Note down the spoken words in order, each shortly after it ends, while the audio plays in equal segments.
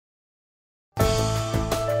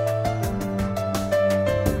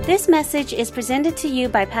This message is presented to you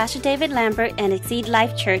by Pastor David Lambert and Exceed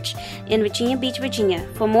Life Church in Virginia Beach, Virginia.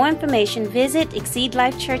 For more information, visit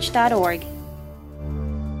exceedlifechurch.org.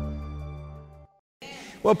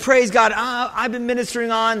 Well, praise God. I've been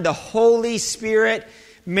ministering on the Holy Spirit,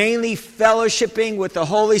 mainly fellowshipping with the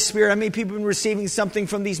Holy Spirit. How many people have been receiving something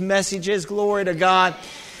from these messages? Glory to God.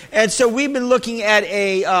 And so we've been looking at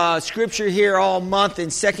a scripture here all month in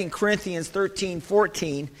 2 Corinthians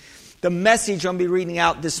 13:14. The message I'm going to be reading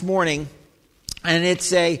out this morning. And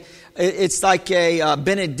it's like a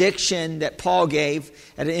benediction that Paul gave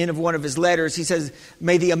at the end of one of his letters. He says,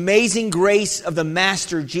 "May the amazing grace of the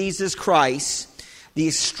Master Jesus Christ, the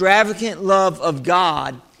extravagant love of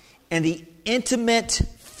God, and the intimate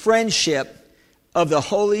friendship of the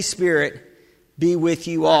Holy Spirit be with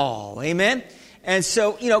you all." Amen? And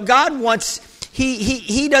so, God wants,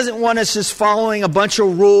 He doesn't want us just following a bunch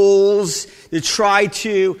of rules to try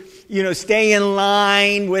to, stay in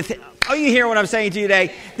line with. Are you hearing what I'm saying to you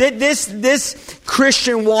today? That this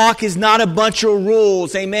Christian walk is not a bunch of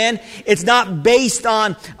rules, amen? It's not based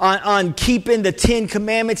on keeping the 10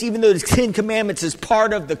 Commandments, even though the 10 Commandments is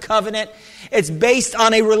part of the covenant. It's based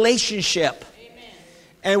on a relationship. Amen.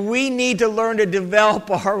 And we need to learn to develop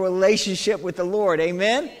our relationship with the Lord,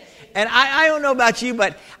 amen? Amen. And I don't know about you,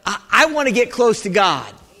 but I want to get close to God.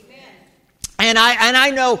 And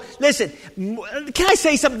I know, listen, can I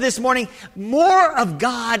say something this morning? More of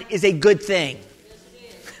God is a good thing.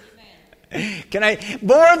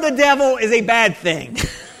 More of the devil is a bad thing.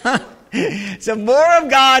 So more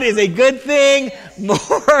of God is a good thing.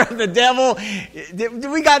 More of the devil.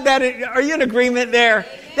 Do we got that? Are you in agreement there?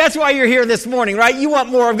 That's why you're here this morning, right? You want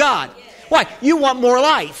more of God. Why? You want more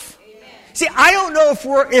life. See, I don't know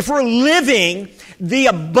if we're living the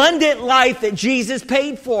abundant life that Jesus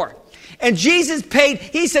paid for. And Jesus paid,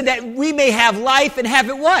 He said that we may have life and have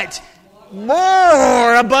it what?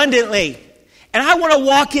 More abundantly. And I want to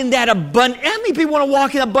walk in that abundance. How many people want to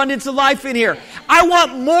walk in abundance of life in here? I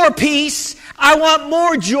want more peace. I want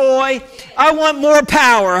more joy. I want more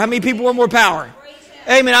power. How many people want more power?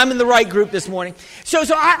 Amen. I'm in the right group this morning. So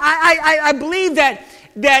I believe that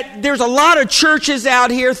there's a lot of churches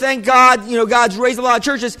out here. Thank God, God's raised a lot of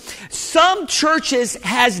churches. Some churches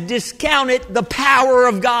has discounted the power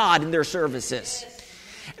of God in their services.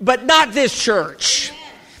 But not this church.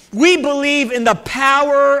 We believe in the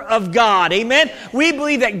power of God. Amen. We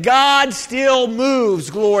believe that God still moves.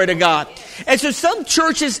 Glory to God. And so some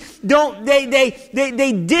churches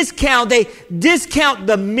they discount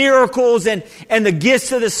the miracles and the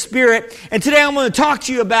gifts of the Spirit. And today I'm going to talk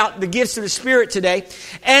to you about the gifts of the Spirit today.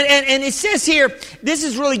 And it says here, this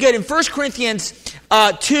is really good in 1 Corinthians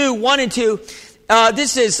 2:1 and 2.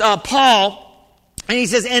 This is Paul. And he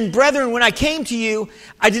says, "And brethren, when I came to you,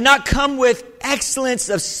 I did not come with excellence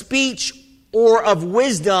of speech or of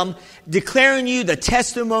wisdom, declaring you the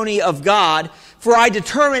testimony of God. For I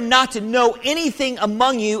determined not to know anything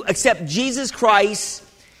among you except Jesus Christ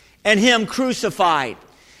and Him crucified."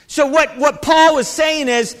 So what Paul was saying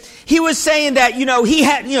is, he was saying that,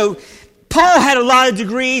 Paul had a lot of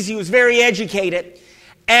degrees. He was very educated.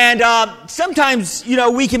 And sometimes,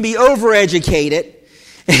 we can be overeducated.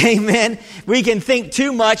 Amen. We can think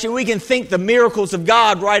too much, and we can think the miracles of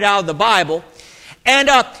God right out of the Bible. And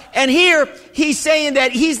here he's saying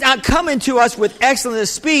that he's not coming to us with excellent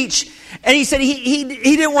speech. And he said he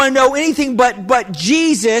didn't want to know anything but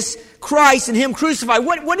Jesus Christ and Him crucified.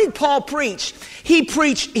 What did Paul preach? He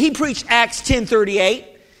preached Acts 10:38.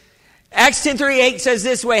 Acts 10:38 says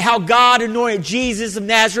this way: how God anointed Jesus of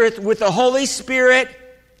Nazareth with the Holy Spirit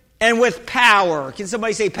and with power. Can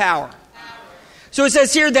somebody say power? So it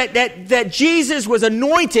says here that Jesus was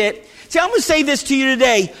anointed. See, I'm going to say this to you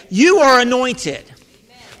today. You are anointed.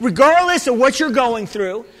 Regardless of what you're going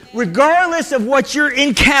through, regardless of what you're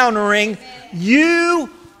encountering, you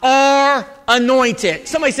are anointed.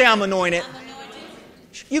 Somebody say, "I'm anointed."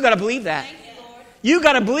 You got to believe that. You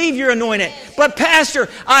got to believe you're anointed. But Pastor,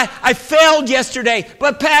 I failed yesterday.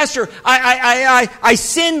 But Pastor, I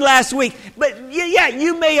sinned last week. But yeah,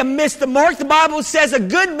 you may have missed the mark. The Bible says a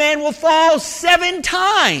good man will fall 7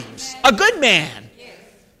 times. A good man.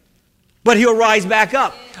 But he'll rise back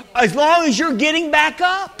up. As long as you're getting back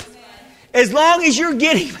up. As long as you're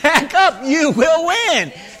getting back up, you will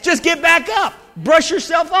win. Just get back up. Brush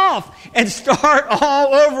yourself off and start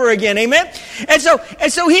all over again. Amen. And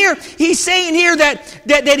so here he's saying here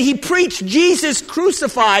that he preached Jesus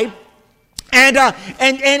crucified. And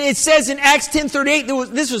it says in Acts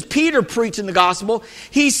 10:38, this was Peter preaching the gospel.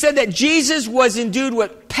 He said that Jesus was endued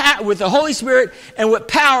with the Holy Spirit and with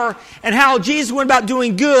power, and how Jesus went about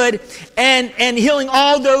doing good and healing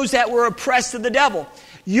all those that were oppressed of the devil.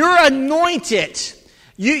 You're anointed.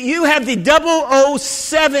 You have the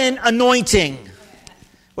 007 anointing.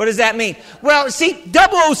 What does that mean? Well, see,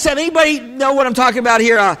 007, anybody know what I'm talking about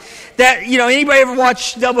here? Anybody ever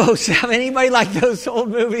watch 007? Anybody like those old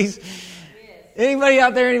movies? Anybody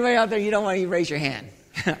out there? You don't want to raise your hand.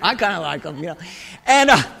 I kind of like them,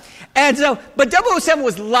 But 007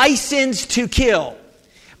 was licensed to kill.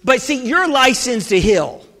 But see, you're licensed to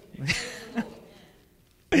heal.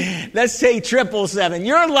 Let's say 777.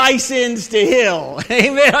 You're licensed to heal.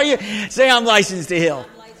 Amen. Say, I'm licensed to heal.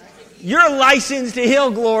 You're licensed to heal.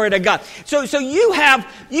 Glory to God. So you have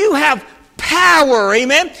power.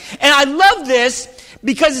 Amen. And I love this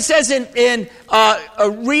because it says in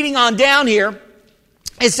reading on down here,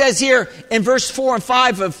 it says here in verse 4 and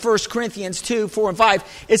 5 of 1 Corinthians 2, 4 and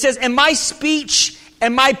 5, it says, and my speech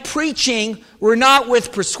and my preaching were not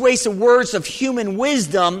with persuasive words of human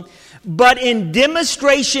wisdom, but in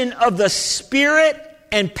demonstration of the Spirit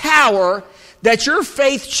and power, that your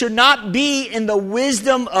faith should not be in the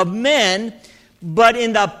wisdom of men, but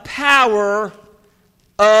in the power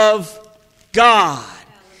of God.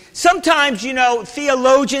 Sometimes,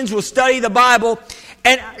 theologians will study the Bible.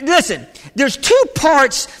 And listen, there's two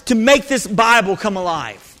parts to make this Bible come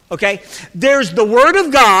alive. Okay? There's the Word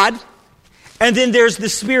of God, and then there's the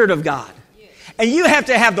Spirit of God. And you have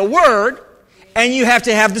to have the Word, and you have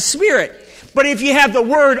to have the Spirit. But if you have the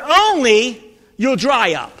Word only, you'll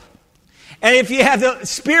dry up. And if you have the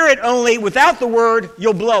Spirit only without the Word,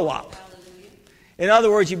 you'll blow up. In other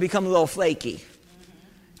words, you become a little flaky.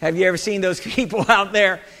 Have you ever seen those people out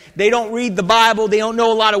there? They don't read the Bible, they don't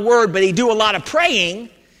know a lot of Word, but they do a lot of praying.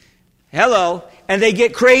 Hello. And they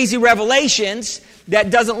get crazy revelations that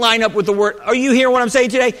doesn't line up with the Word. Are you hearing what I'm saying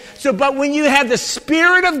today? But when you have the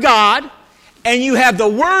Spirit of God and you have the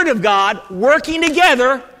Word of God working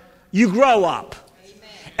together, you grow up. Amen.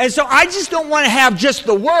 And so I just don't want to have just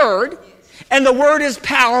the Word, and the Word is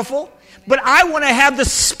powerful, but I want to have the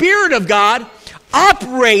Spirit of God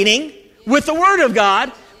operating with the Word of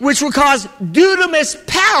God, which will cause dunamis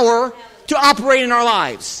power to operate in our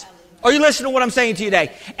lives. Are you listening to what I'm saying to you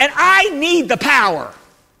today? And I need the power.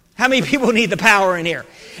 How many people need the power in here?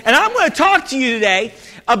 And I'm going to talk to you today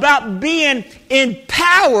about being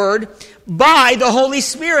empowered by the Holy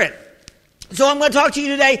Spirit. So I'm going to talk to you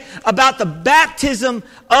today about the baptism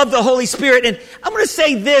of the Holy Spirit. And I'm going to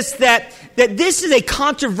say this, that this is a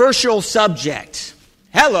controversial subject.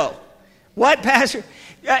 Hello. What, Pastor?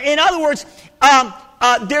 In other words,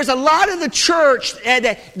 there's a lot of the church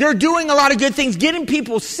that they're doing a lot of good things, getting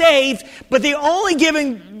people saved, but they're only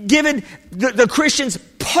giving the Christians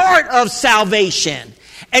part of salvation.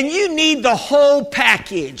 And you need the whole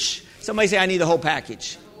package. Somebody say, I need the whole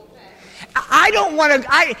package. I don't want to,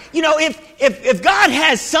 if God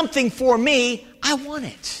has something for me, I want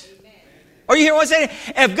it. Are you hearing what I'm saying?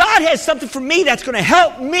 If God has something for me that's going to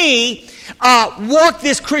help me walk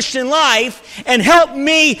this Christian life and help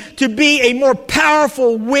me to be a more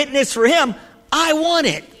powerful witness for Him, I want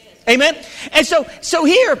it. Amen? And so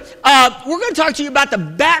here, we're going to talk to you about the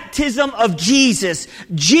baptism of Jesus.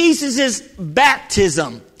 Jesus'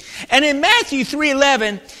 baptism. And in Matthew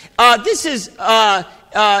 3:11, this is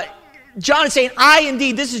John is saying, I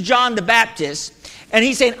indeed, this is John the Baptist, and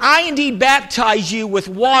he's saying, I indeed baptize you with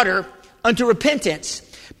water unto repentance.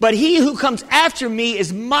 But he who comes after me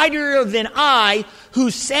is mightier than I,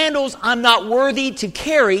 whose sandals I'm not worthy to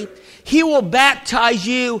carry. He will baptize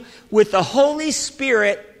you with the Holy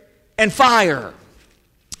Spirit and fire.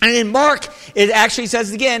 And in Mark, it actually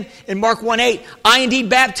says it again, in Mark 1:8, I indeed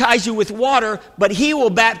baptize you with water, but he will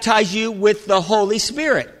baptize you with the Holy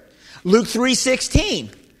Spirit. Luke 3:16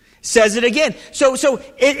 says it again. So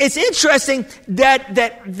it's interesting that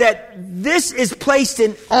this is placed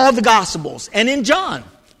in all the Gospels and in John.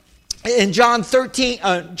 In John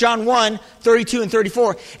 1, 32 and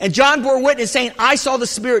 34. And John bore witness saying, I saw the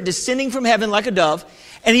Spirit descending from heaven like a dove,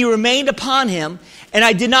 and he remained upon him, and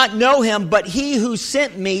I did not know him, but he who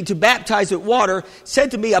sent me to baptize with water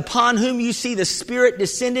said to me, upon whom you see the Spirit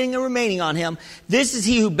descending and remaining on him, this is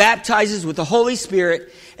he who baptizes with the Holy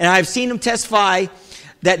Spirit, and I have seen him testify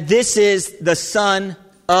that this is the Son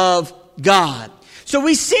of God. So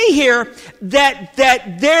we see here that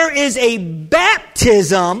there is a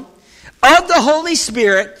baptism of the Holy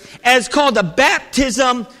Spirit, as called the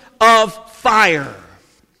baptism of fire.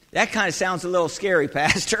 That kind of sounds a little scary,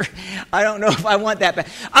 Pastor. I don't know if I want that.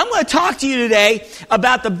 I'm going to talk to you today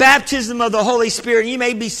about the baptism of the Holy Spirit. You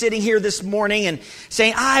may be sitting here this morning and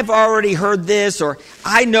saying, I've already heard this, or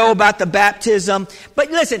I know about the baptism.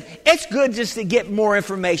 But listen, it's good just to get more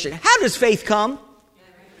information. How does faith come?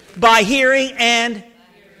 By hearing and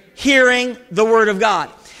hearing the Word of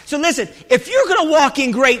God. So listen, if you're going to walk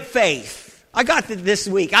in great faith, I got this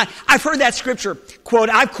week. I've heard that scripture quote.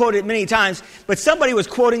 I've quoted it many times, but somebody was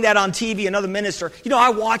quoting that on TV, another minister. You know, I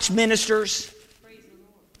watch ministers.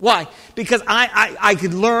 Why? Because I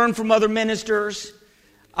could learn from other ministers.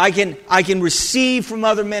 I can receive from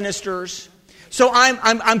other ministers. So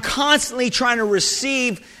I'm constantly trying to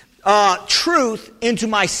receive truth into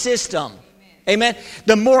my system. Amen.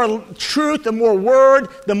 The more truth, the more word,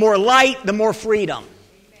 the more light, the more freedom.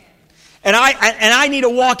 And I need to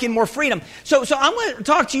walk in more freedom. So I'm going to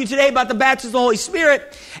talk to you today about the baptism of the Holy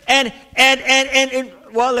Spirit. And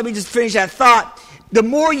well, let me just finish that thought. The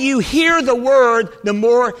more you hear the word, the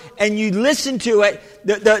more, and you listen to it,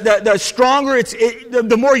 the stronger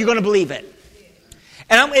the more you're going to believe it.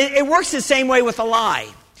 And it works the same way with a lie.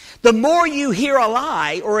 The more you hear a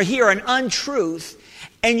lie or hear an untruth,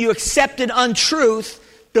 and you accept an untruth,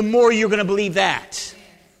 the more you're going to believe that.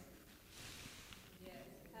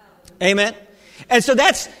 Amen. And so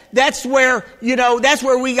that's where, that's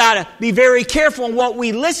where we got to be very careful on what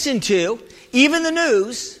we listen to, even the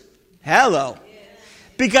news. Hello.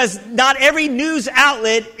 Because not every news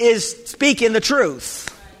outlet is speaking the truth.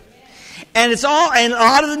 And a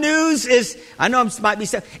lot of the news is, I know it might be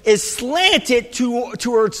said, is slanted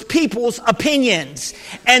towards people's opinions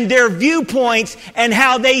and their viewpoints and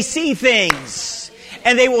how they see things.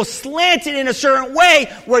 And they will slant it in a certain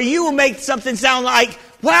way where you will make something sound like,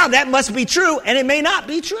 wow, that must be true, and it may not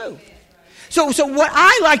be true. So what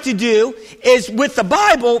I like to do is with the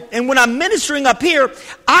Bible, and when I'm ministering up here,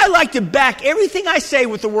 I like to back everything I say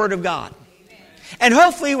with the Word of God. And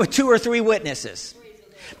hopefully with 2 or 3 witnesses.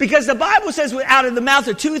 Because the Bible says, out of the mouth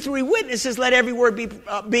of 2 or 3 witnesses, let every word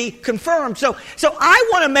be confirmed. So I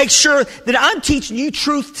want to make sure that I'm teaching you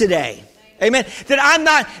truth today. Amen. That I'm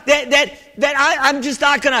not, I'm just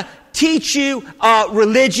not going to teach you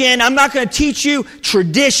religion. I'm not going to teach you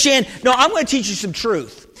tradition. No, I'm going to teach you some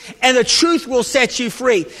truth. And the truth will set you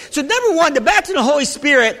free. So number one, the baptism of the Holy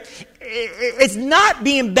Spirit, it's not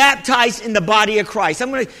being baptized in the body of Christ. I'm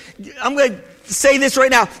going to say this right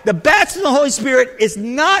now. The baptism of the Holy Spirit is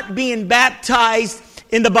not being baptized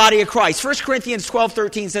in the body of Christ. 1 Corinthians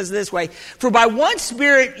 12:13 says it this way. For by one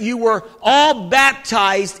Spirit you were all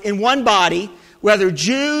baptized in one body, whether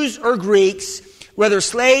Jews or Greeks, whether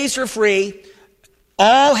slaves or free,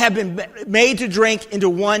 all have been made to drink into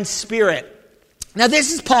one Spirit. Now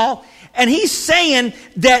this is Paul, and he's saying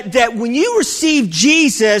that when you receive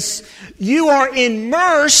Jesus, you are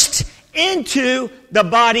immersed into the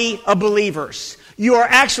body of believers. You are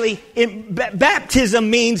actually, baptism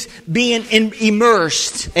means being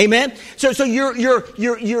immersed. Amen? So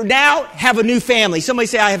you're now have a new family. Somebody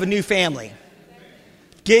say, I have a new family.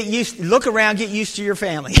 Look around, get used to your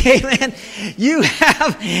family. Amen. You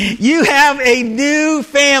have a new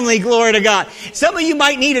family, glory to God. Some of you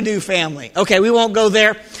might need a new family. Okay, we won't go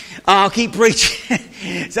there. I'll keep preaching.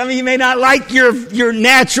 Some of you may not like your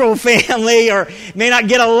natural family or may not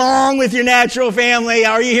get along with your natural family.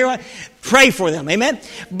 Are you here? Pray for them. Amen.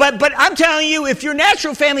 But I'm telling you, if your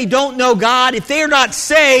natural family don't know God, if they're not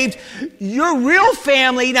saved, your real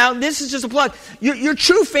family, now this is just a plug, your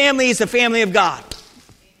true family is the family of God.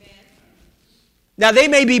 Now, they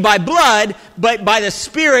may be by blood, but by the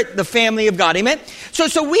Spirit, the family of God. Amen?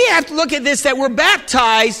 So we have to look at this, that we're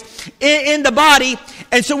baptized in the body.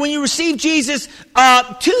 And so when you receive Jesus,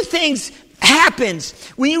 2 things happens.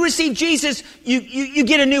 When you receive Jesus, you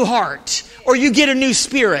get a new heart, or you get a new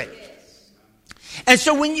spirit. And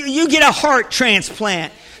so when you get a heart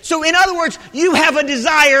transplant. So in other words, you have a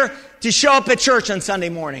desire to show up at church on Sunday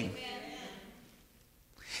morning.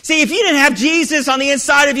 See, if you didn't have Jesus on the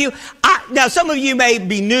inside of you, now some of you may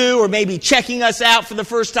be new or may be checking us out for the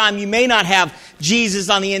first time. You may not have Jesus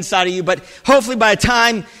on the inside of you, but hopefully by the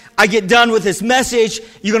time I get done with this message,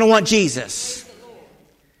 you're going to want Jesus.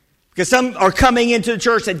 Because some are coming into the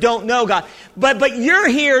church that don't know God. But you're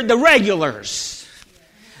here, the regulars.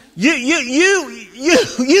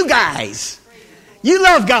 You guys, you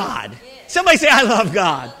love God. Somebody say, I love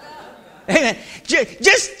God. Amen.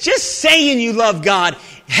 Just saying you love God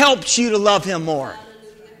helps you to love Him more.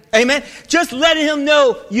 Amen. Just letting Him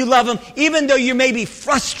know you love Him, even though you may be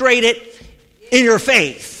frustrated in your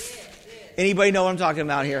faith. Anybody know what I'm talking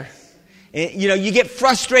about here? You get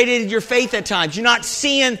frustrated in your faith at times. You're not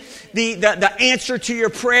seeing the answer to your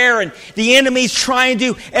prayer, and the enemy's trying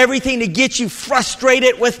to do everything to get you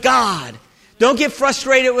frustrated with God. Don't get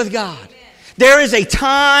frustrated with God. There is a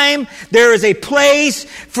time, there is a place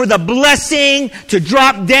for the blessing to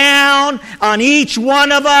drop down on each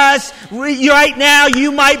one of us. Right now,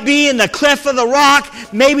 you might be in the cleft of the rock.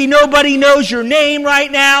 Maybe nobody knows your name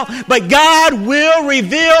right now, but God will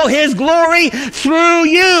reveal His glory through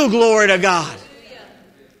you. Glory to God.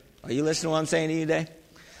 Are you listening to what I'm saying to you today?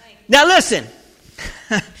 Now listen.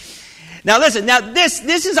 Now listen. Now this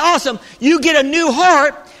is awesome. You get a new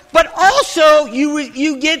heart, but also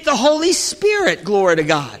you get the Holy Spirit. Glory to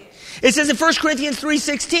God. It says in 1 Corinthians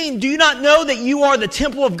 3:16, do you not know that you are the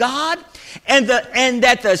temple of God and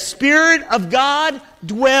that the Spirit of God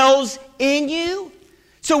dwells in you?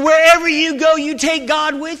 So wherever you go, you take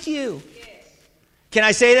God with you. Can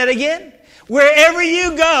I say that again? Wherever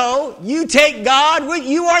you go, you take God with you.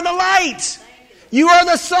 You are the light. You are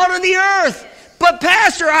the salt of the earth. But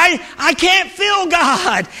Pastor, I can't feel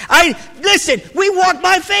God. Listen, we walk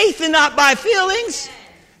by faith and not by feelings.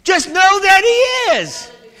 Just know that He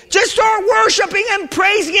is. Just start worshiping and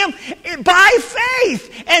praising Him by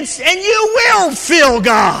faith. And you will feel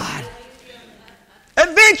God.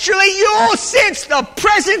 Eventually you'll sense the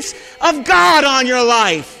presence of God on your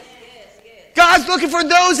life. God's looking for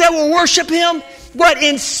those that will worship Him, but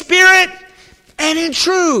in spirit and in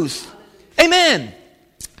truth. Amen.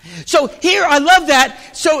 So here, I love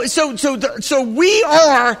that. So we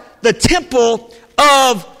are the temple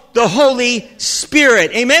of the Holy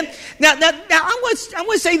Spirit. Amen. Now I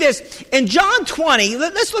want to say this. In John 20,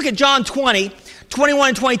 let's look at John 20, 21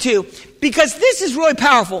 and 22, because this is really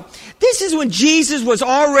powerful. This is when Jesus was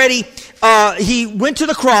already, He went to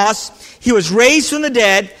the cross. He was raised from the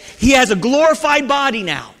dead. He has a glorified body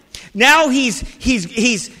now. Now he's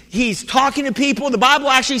talking to people. The Bible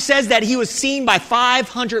actually says that He was seen by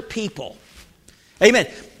 500 people. Amen.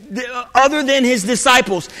 Other than His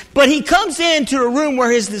disciples. But He comes into a room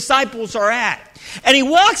where His disciples are at. And He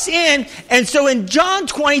walks in, and so in John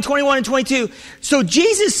 20, 21 and 22, so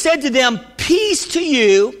Jesus said to them, peace to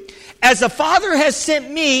you. As the Father has sent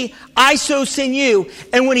me, I so send you.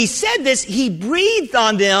 And when He said this, He breathed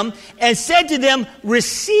on them and said to them,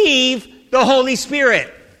 receive the Holy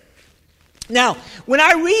Spirit. Now, when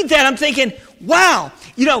I read that, I'm thinking, wow,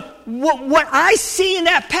 what I see in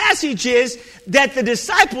that passage is that the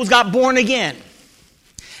disciples got born again.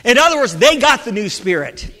 In other words, they got the new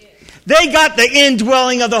spirit. They got the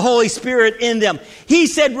indwelling of the Holy Spirit in them. He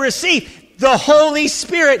said, receive the Holy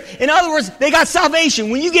Spirit. In other words, they got salvation.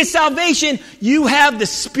 When you get salvation, you have the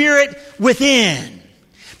Spirit within.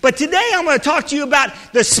 But today I'm going to talk to you about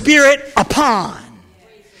the Spirit upon.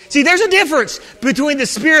 See, there's a difference between the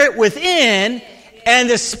Spirit within and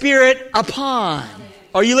the Spirit upon.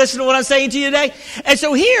 Are you listening to what I'm saying to you today? And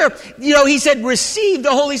so here, He said, receive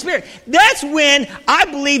the Holy Spirit. That's when I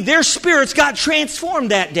believe their spirits got transformed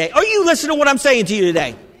that day. Are you listening to what I'm saying to you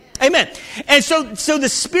today? Amen. And so the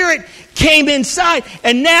Spirit came inside,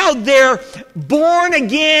 and now they're born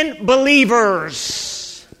again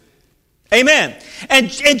believers. Amen. And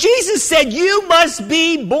Jesus said, you must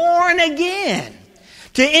be born again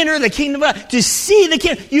to enter the kingdom of God, to see the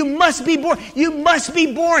kingdom. You must be born. You must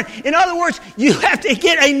be born. In other words, you have to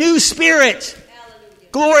get a new spirit.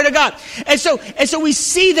 Hallelujah. Glory to God. And so we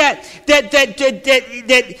see that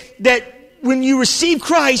when you receive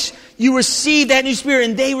Christ, you receive that new spirit,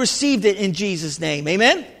 and they received it in Jesus' name.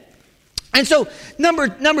 Amen. And so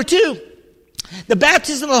number two, the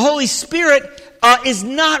baptism of the Holy Spirit is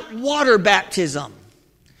not water baptism.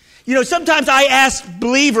 Sometimes I ask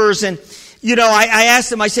believers, and I ask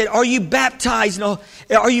them, I said, are you baptized in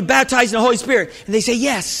the Holy Spirit? And they say,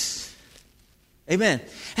 yes. Amen.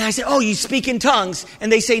 And I said, oh, you speak in tongues?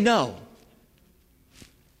 And they say, no.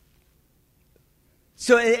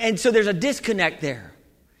 So there's a disconnect there.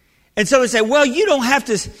 And so they say, well, you don't have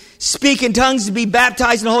to speak in tongues to be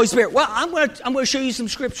baptized in the Holy Spirit. Well, I'm going to show you some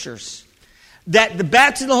scriptures that the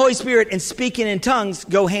baptism of the Holy Spirit and speaking in tongues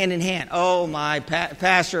go hand in hand. Oh, my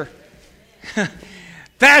Pastor.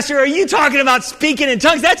 Pastor, are you talking about speaking in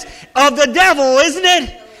tongues? That's of the devil, isn't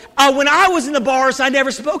it? When I was in the bars, I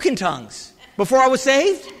never spoke in tongues. Before I was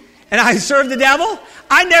saved and I served the devil,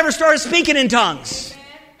 I never started speaking in tongues.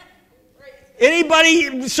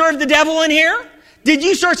 Anybody serve the devil in here? Did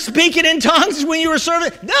you start speaking in tongues when you were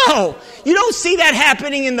serving? No. You don't see that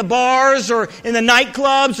happening in the bars or in the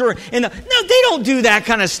nightclubs or no, they don't do that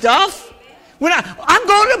kind of stuff. When I'm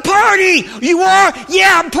going to party. You are?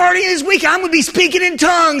 Yeah, I'm partying this weekend. I'm going to be speaking in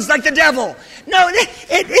tongues like the devil. No,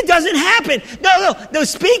 it doesn't happen. No,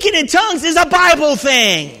 speaking in tongues is a Bible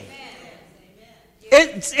thing.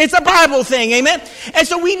 It's a Bible thing, amen? And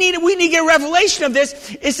so we need to get a revelation of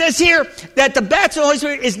this. It says here that the baptism of the Holy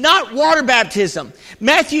Spirit is not water baptism.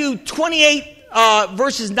 Matthew 28,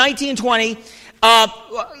 verses 19 and 20. I'm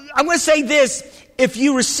going to say this. If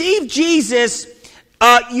you receive Jesus,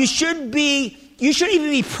 you shouldn't even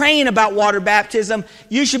be praying about water baptism.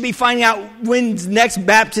 You should be finding out when the next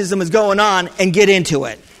baptism is going on and get into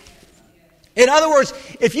it. In other words,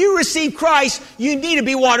 if you receive Christ, you need to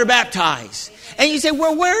be water baptized. And you say,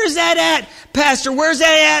 well, where is that at, Pastor? Where's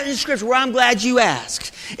that at in Scripture? Well, I'm glad you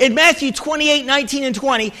asked. In Matthew 28, 19 and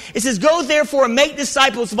 20, it says, go therefore and make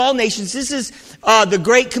disciples of all nations. This is the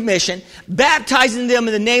Great Commission, baptizing them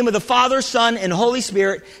in the name of the Father, Son, and Holy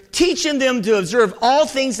Spirit, teaching them to observe all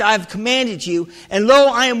things I have commanded you, and lo,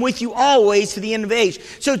 I am with you always to the end of the age.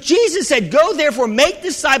 So Jesus said, go therefore, make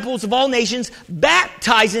disciples of all nations,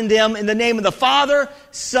 baptizing them in the name of the Father,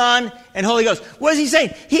 Son, and Holy Ghost. What is he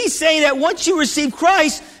saying? He's saying that once you receive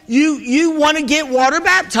Christ, you want to get water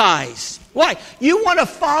baptized. Why? You want to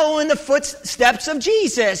follow in the footsteps of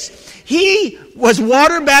Jesus. He was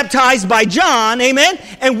water baptized by John, amen?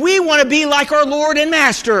 And we want to be like our Lord and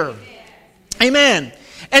Master. Amen.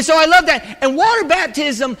 And so I love that. And water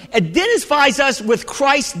baptism identifies us with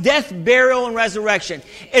Christ's death, burial, and resurrection.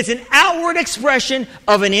 It's an outward expression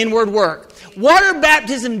of an inward work. Water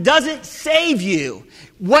baptism doesn't save you.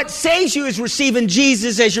 What saves you is receiving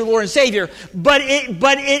Jesus as your Lord and Savior. But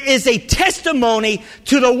it is a testimony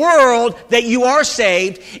to the world that you are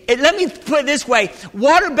saved. Let me put it this way.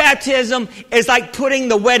 Water baptism is like putting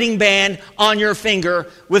the wedding band on your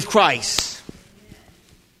finger with Christ.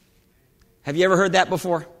 Have you ever heard that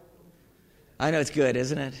before? I know it's good,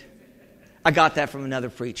 isn't it? I got that from another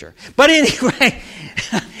preacher. But anyway,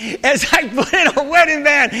 as I put in a wedding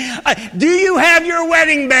band, do you have your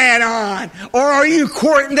wedding band on? Or are you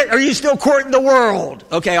still courting the world?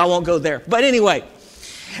 Okay, I won't go there. But anyway,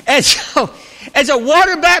 and so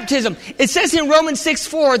water baptism, it says in Romans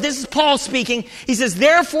 6:4, this is Paul speaking, he says,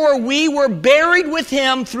 therefore we were buried with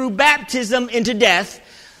him through baptism into death,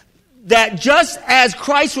 that just as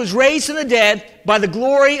Christ was raised from the dead by the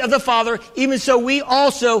glory of the Father, even so we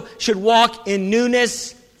also should walk in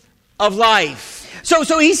newness of life.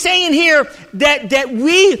 So he's saying here that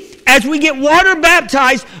we, as we get water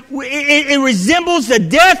baptized, it resembles the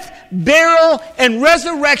death, burial, and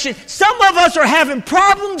resurrection. Some of us are having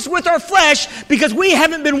problems with our flesh because we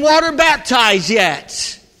haven't been water baptized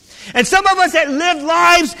yet. And some of us that live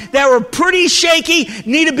lives that were pretty shaky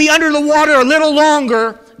need to be under the water a little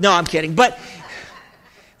longer. No, I'm kidding. But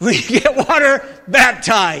we get water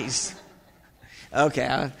baptized.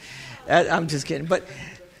 Okay, I'm just kidding. But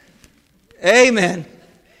amen.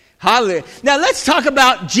 Hallelujah. Now let's talk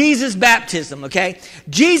about Jesus' baptism, okay?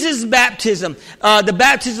 Jesus' baptism, the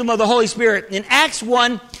baptism of the Holy Spirit. In Acts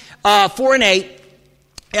 1, 4 and 8,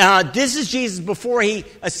 this is Jesus before he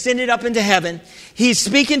ascended up into heaven. He's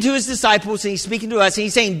speaking to his disciples and he's speaking to us. And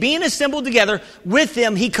he's saying, being assembled together with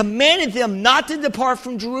them, he commanded them not to depart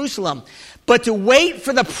from Jerusalem, but to wait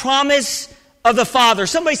for the promise of the Father.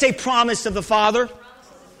 Somebody say promise of the Father.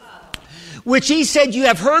 Which he said, you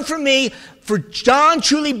have heard from me, for John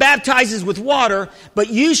truly baptizes with water, but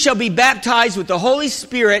you shall be baptized with the Holy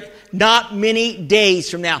Spirit not many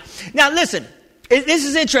days from now. Now listen, this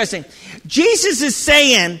is interesting. Jesus is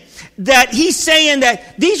saying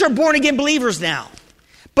that these are born again believers now.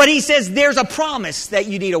 But he says there's a promise that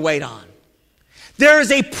you need to wait on. There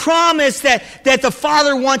is a promise that the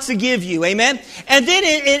Father wants to give you. Amen? And then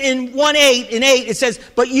in 1:8, it says,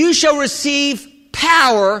 but you shall receive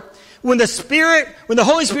power when the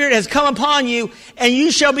Holy Spirit has come upon you, and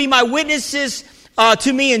you shall be my witnesses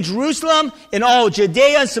to me in Jerusalem, in all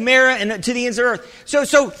Judea and Samaria, and to the ends of the earth.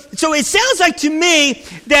 So it sounds like to me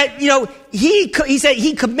that, he said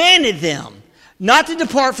he commanded them not to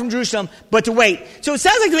depart from Jerusalem, but to wait. So it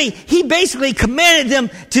sounds like to me, he basically commanded them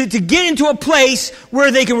to get into a place where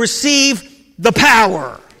they can receive the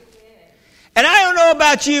power. And I don't know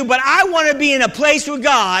about you, but I want to be in a place with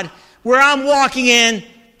God where I'm walking in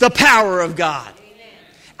the power of God.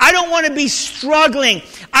 I don't want to be struggling.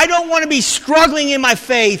 I don't want to be struggling in my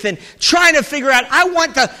faith and trying to figure out. I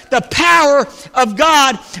want the power of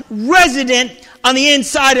God resident on the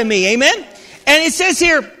inside of me. Amen? And it says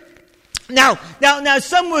here, now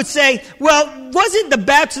some would say, well, wasn't the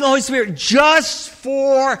baptism of the Holy Spirit just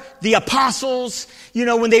for the apostles?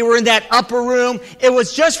 When they were in that upper room, it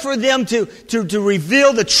was just for them to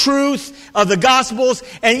reveal the truth of the Gospels.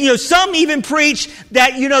 And, some even preach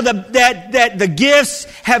that, that the gifts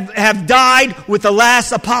have died with the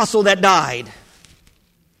last apostle that died.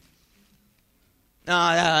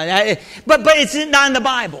 But it's not in the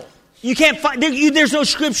Bible. You can't find, there's no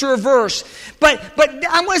scripture or verse. But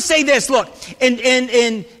I want to say this, look,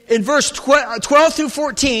 in verse 12 through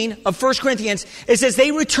 14 of 1 Corinthians, it says,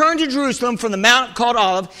 they returned to Jerusalem from the mount called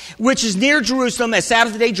Olive, which is near Jerusalem, a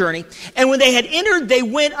Sabbath day journey. And when they had entered, they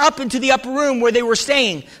went up into the upper room where they were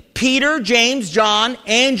staying. Peter, James, John,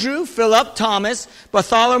 Andrew, Philip, Thomas,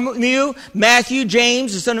 Bartholomew, Matthew,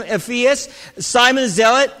 James, the son of Alphaeus, Simon the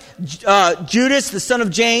Zealot, Judas, the son of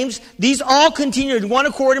James. These all continued in one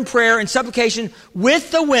accord in prayer and supplication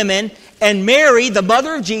with the women, and Mary, the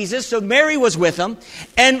mother of Jesus. So Mary was with him,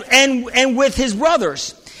 and with his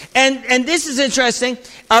brothers. And this is interesting.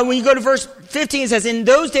 When you go to verse 15, it says, in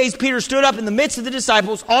those days Peter stood up in the midst of the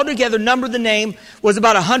disciples. Altogether, number of the name was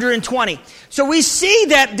about 120. So we see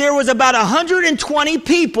that there was about 120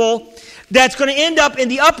 people that's going to end up in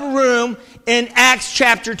the upper room in Acts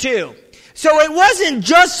chapter 2. So it wasn't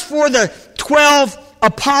just for the 12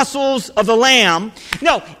 apostles of the Lamb.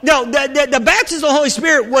 No, the baptism of the Holy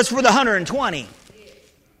Spirit was for the 120.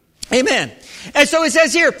 Amen. And so it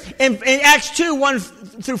says here in Acts 2, 1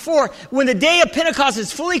 through 4, when the day of Pentecost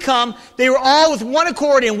is fully come, they were all with one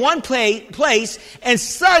accord in one place, and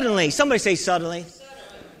suddenly, somebody say suddenly.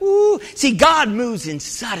 Ooh, see, God moves in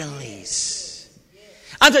suddenlies.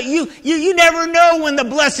 I thought you never know when the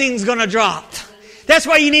blessing's going to drop. That's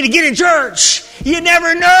why you need to get in church. You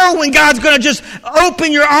never know when God's going to just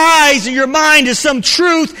open your eyes and your mind to some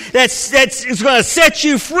truth that's going to set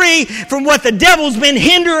you free from what the devil's been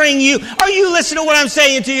hindering you. Are you listening to what I'm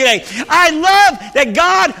saying to you today? I love that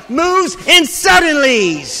God moves in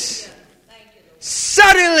suddenlies.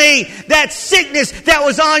 Suddenly, that sickness that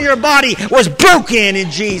was on your body was broken in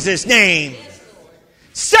Jesus' name.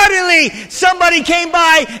 Suddenly, somebody came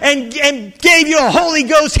by and gave you a Holy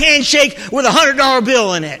Ghost handshake with a $100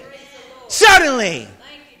 bill in it. Suddenly,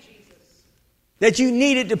 that you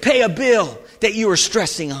needed to pay a bill that you were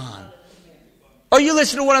stressing on. Are you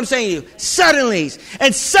listening to what I'm saying to you? Suddenly.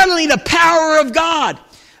 And suddenly the power of God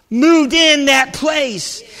moved in that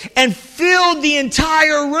place and filled the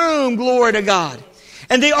entire room, glory to God.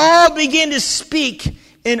 And they all began to speak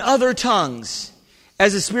in other tongues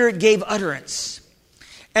as the Spirit gave utterance.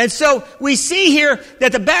 And so we see here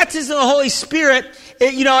that the baptism of the Holy Spirit,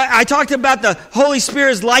 I talked about the Holy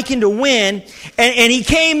Spirit is likened to wind, and he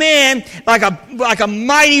came in like a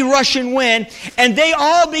mighty rushing wind, and they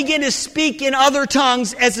all began to speak in other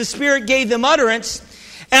tongues as the Spirit gave them utterance.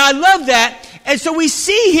 And I love that. And so we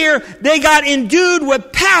see here they got endued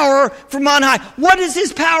with power from on high. What does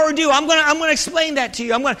his power do? I'm going to explain that to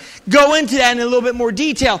you. I'm going to go into that in a little bit more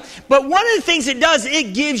detail. But one of the things it does,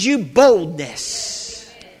 it gives you boldness.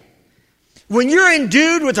 When you're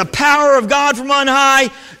endued with the power of God from on high,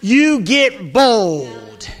 you get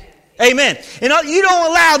bold. Amen. And you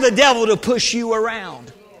don't allow the devil to push you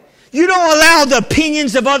around. You don't allow the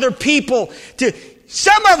opinions of other people to...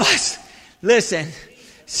 Some of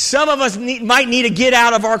us might need to get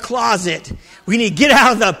out of our closet. We need to get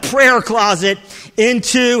out of the prayer closet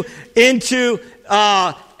into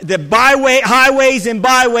the highways and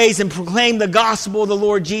byways and proclaim the gospel of the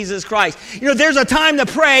Lord Jesus Christ. There's a time to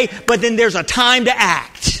pray, but then there's a time to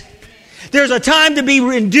act. There's a time to be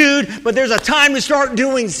endued, but there's a time to start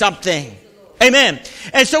doing something. Amen.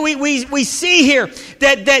 And so we see here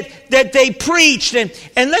that they preached, and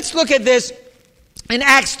let's look at this in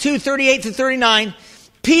Acts 2, 38 to 39.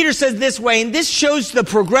 Peter says this way, and this shows the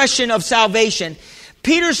progression of salvation.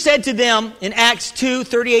 Peter said to them in Acts 2,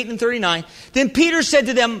 38 and 39, then Peter said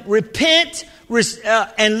to them, repent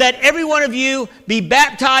and let every one of you be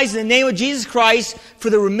baptized in the name of Jesus Christ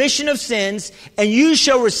for the remission of sins, and you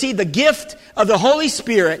shall receive the gift of the Holy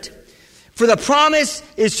Spirit. For the promise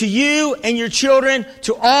is to you and your children,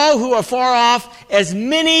 to all who are far off, as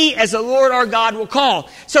many as the Lord our God will call.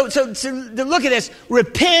 So look at this.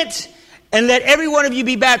 Repent and let every one of you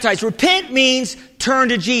be baptized. Repent means turn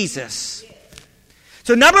to Jesus.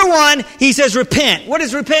 So number one, he says repent. What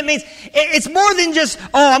does repent mean? It's more than just,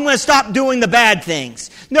 I'm going to stop doing the bad things.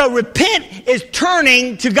 No, repent is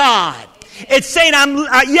turning to God. It's saying,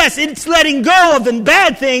 yes, it's letting go of the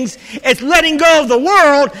bad things. It's letting go of the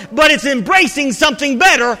world, but it's embracing something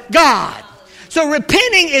better, God. So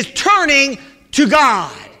repenting is turning to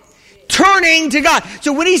God. Turning to God.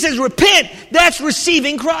 So when he says repent, that's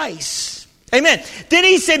receiving Christ. Amen. Then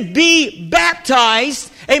he said be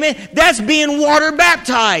baptized. Amen. That's being water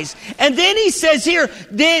baptized. And then he says here,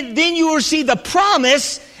 then you will receive the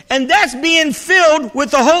promise, and that's being filled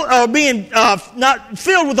with the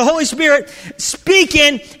Holy Spirit,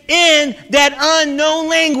 speaking in that unknown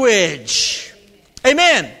language.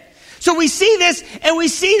 Amen. So we see this, and we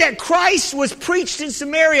see that Christ was preached in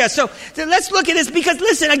Samaria. So let's look at this, because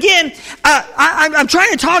listen, again, I'm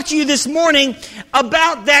trying to talk to you this morning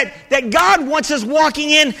about that God wants us walking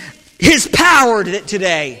in His power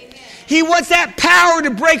today. He wants that power to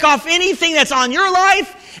break off anything that's on your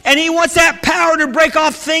life, and He wants that power to break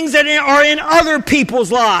off things that are in other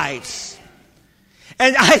people's lives.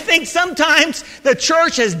 And I think sometimes the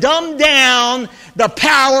church has dumbed down the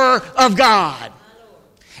power of God.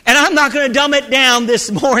 And I'm not going to dumb it down this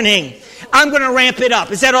morning. I'm going to ramp it up.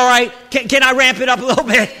 Is that all right? Can I ramp it up a little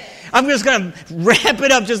bit? I'm just going to ramp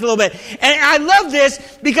it up just a little bit. And I love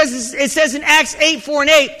this because it says in Acts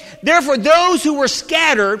 8:4-8, therefore those who were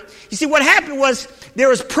scattered, you see what happened was there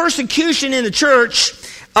was persecution in the church,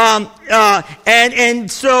 and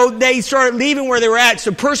so they started leaving where they were at.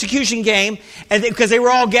 So persecution came, and because they were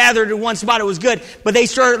all gathered in one spot, it was good. But they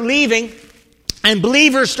started leaving, and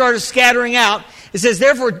believers started scattering out. It says,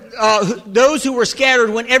 therefore, those who were scattered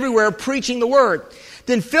went everywhere preaching the word.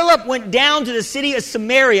 Then Philip went down to the city of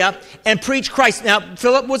Samaria and preached Christ. Now,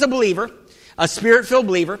 Philip was a believer, a spirit-filled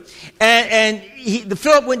believer. And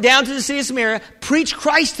Philip went down to the city of Samaria, preached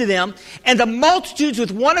Christ to them, and the multitudes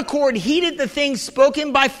with one accord heeded the things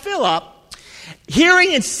spoken by Philip,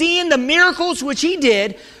 hearing and seeing the miracles which he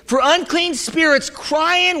did. For unclean spirits,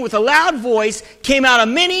 crying with a loud voice, came out of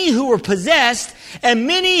many who were possessed, and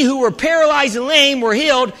many who were paralyzed and lame were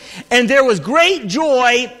healed, and there was great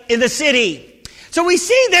joy in the city. So we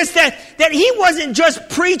see this, that he wasn't just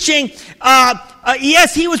preaching,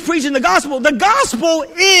 yes, he was preaching the gospel. The gospel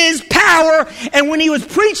is power, and when he was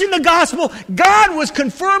preaching the gospel, God was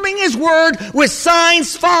confirming his word with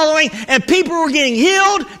signs following, and people were getting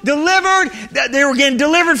healed, delivered, they were getting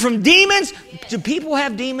delivered from demons. Do people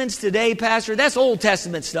have demons today, Pastor? That's Old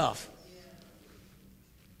Testament stuff.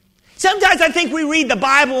 Sometimes I think we read the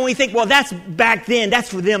Bible and we think, well, that's back then. That's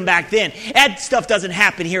for them back then. That stuff doesn't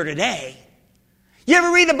happen here today. You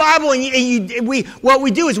ever read the Bible and what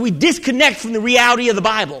we do is we disconnect from the reality of the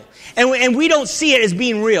Bible. And we don't see it as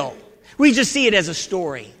being real. We just see it as a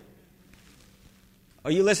story.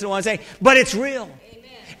 Are you listening to what I'm saying? But it's real.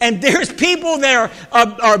 And there's people that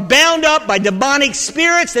are bound up by demonic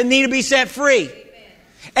spirits that need to be set free.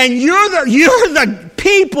 And you're the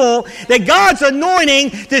people that God's anointing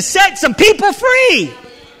to set some people free.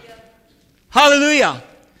 Hallelujah.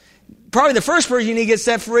 Probably the first person you need to get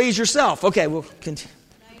set free is yourself. Okay, we'll continue.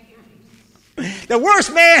 The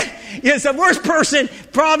worst man, the worst person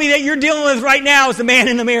probably that you're dealing with right now is the man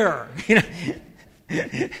in the mirror. In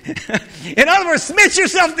other words, submit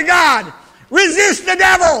yourself to God. Resist the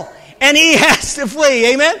devil, and he has to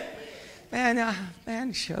flee. Amen? Man,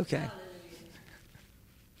 okay.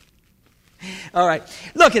 All right.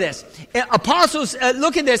 Look at this. Apostles,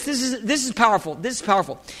 look at this. This is powerful. This is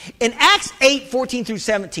powerful. In Acts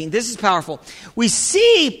 8:14-17, this is powerful. We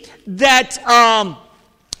see that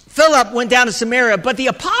Philip went down to Samaria, but the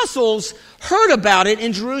apostles heard about it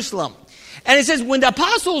in Jerusalem. And it says, when the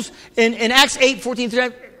apostles, in Acts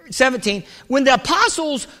 8:14-17, when the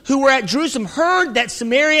apostles who were at Jerusalem heard that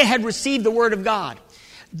Samaria had received the word of God,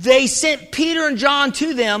 they sent Peter and John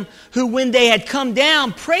to them, who when they had come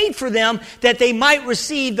down, prayed for them that they might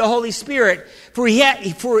receive the Holy Spirit. For he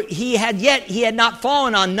had not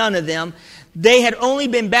fallen on none of them. They had only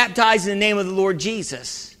been baptized in the name of the Lord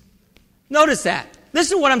Jesus. Notice that.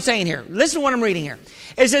 Listen to what I'm saying here. Listen to what I'm reading here.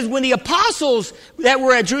 It says, when the apostles that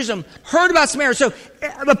were at Jerusalem heard about Samaria. So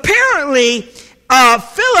apparently,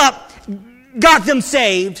 Philip got them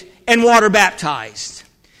saved and water baptized.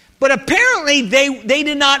 But apparently they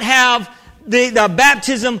did not have the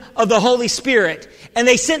baptism of the Holy Spirit. And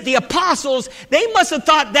they sent the apostles. They must have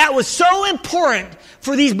thought that was so important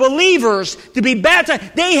for these believers to be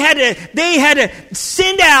baptized. They had to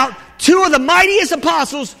send out two of the mightiest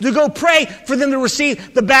apostles to go pray for them to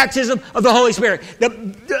receive the baptism of the Holy Spirit.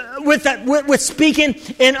 With speaking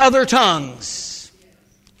in other tongues.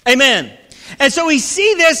 Amen. And so we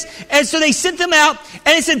see this, and so they sent them out,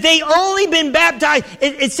 and it said they only been baptized.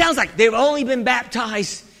 It sounds like they've only been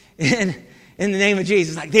baptized in the name of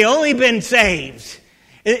Jesus. Like they only been saved.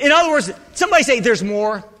 In other words, somebody say there's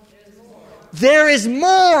more. There is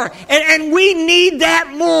more. And we need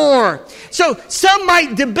that more. So some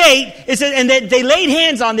might debate, it says, and they laid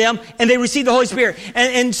hands on them and they received the Holy Spirit.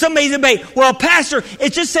 And some may debate, well, Pastor,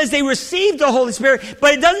 it just says they received the Holy Spirit,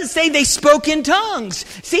 but it doesn't say they spoke in tongues.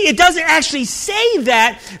 See, it doesn't actually say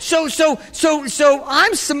that. So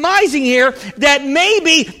I'm surmising here that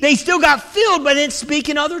maybe they still got filled, but didn't speak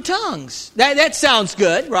in other tongues. That sounds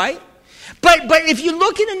good, right? But if you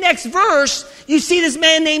look in the next verse, you see this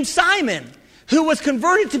man named Simon, who was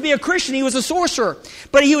converted to be a Christian. He was a sorcerer,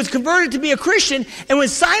 but he was converted to be a Christian. And when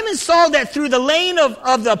Simon saw that through the laying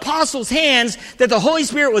of the apostles' hands that the Holy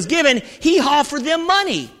Spirit was given, he offered them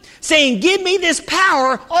money, saying, give me this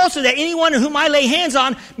power also that anyone whom I lay hands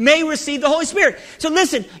on may receive the Holy Spirit. So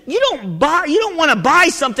listen, you don't want to buy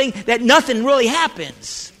something that nothing really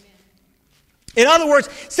happens. In other words,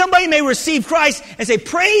 somebody may receive Christ and say,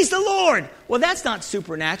 praise the Lord. Well, that's not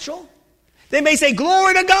supernatural. They may say,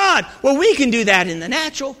 glory to God. Well, we can do that in the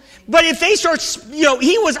natural. But if they start,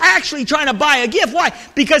 he was actually trying to buy a gift. Why?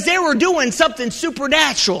 Because they were doing something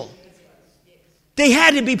supernatural. They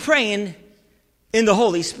had to be praying in the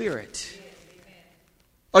Holy Spirit.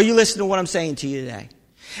 Are you listening to what I'm saying to you today?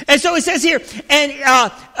 And so it says here, in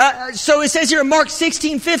Mark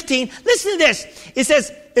 16:15, listen to this. It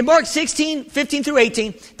says in Mark 16:15 through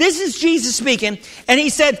 18, this is Jesus speaking, and he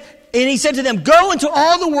said to them, go into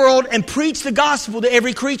all the world and preach the gospel to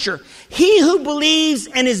every creature. He who believes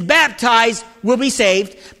and is baptized will be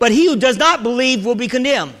saved, but he who does not believe will be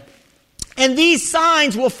condemned. And these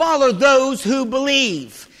signs will follow those who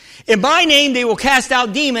believe. In my name they will cast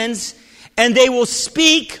out demons, and they will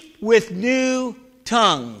speak with new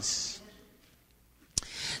tongues.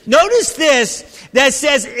 Notice this, that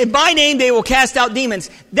says, in my name they will cast out demons.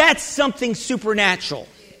 That's something supernatural.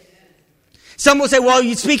 Some will say, well,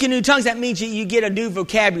 you speak in new tongues, that means you get a new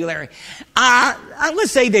vocabulary.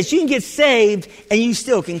 Let's say this, you can get saved and you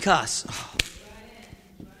still can cuss.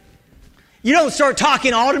 You don't start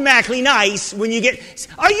talking automatically nice when you get...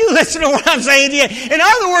 Are you listening to what I'm saying to you? In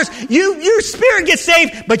other words, your spirit gets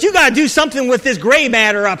saved, but you got to do something with this gray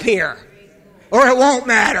matter up here, or it won't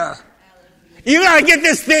matter. You got to get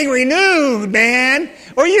this thing renewed, man,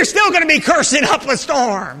 or you're still going to be cursing up a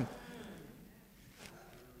storm.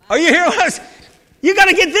 Are you hearing us? You got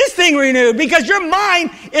to get this thing renewed because your mind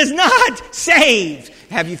is not saved.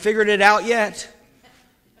 Have you figured it out yet?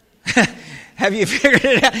 Have you figured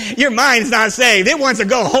it out? Your mind's not saved. It wants to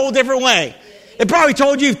go a whole different way. It probably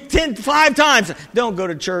told you 5 times, don't go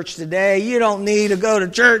to church today. You don't need to go to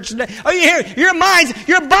church today. Are you hearing?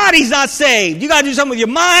 Your body's not saved. You got to do something with your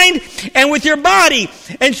mind and with your body.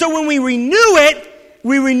 And so when we renew it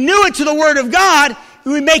to the Word of God,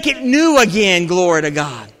 we make it new again. Glory to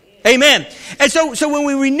God. Amen. And so when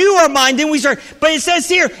we renew our mind, then we start. But it says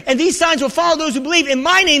here, and these signs will follow those who believe. In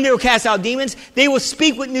my name they will cast out demons. They will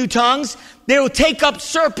speak with new tongues. They will take up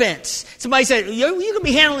serpents. Somebody said, you going to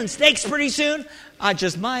be handling snakes pretty soon? I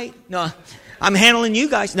just might. No, I'm handling you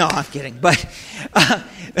guys. No, I'm kidding. But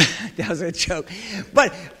that was a joke.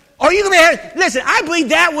 But are you going to be... Listen, I believe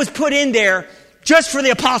that was put in there just for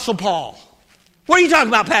the Apostle Paul. What are you talking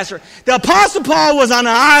about, Pastor? The Apostle Paul was on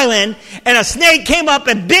an island, and a snake came up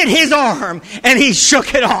and bit his arm, and he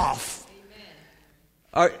shook it off.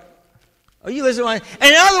 Are you listening? And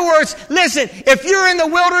in other words, listen, if you're in the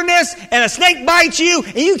wilderness and a snake bites you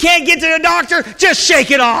and you can't get to the doctor, just shake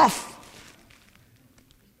it off.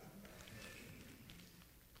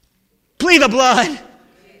 Plead the blood.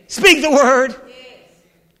 Speak the word.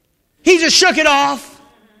 He just shook it off.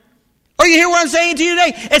 Are you hear what I'm saying to you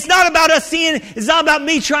today? It's not about us seeing, it's not about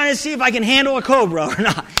me trying to see if I can handle a cobra or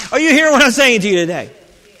not. Are you hearing what I'm saying to you today?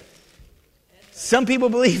 Some people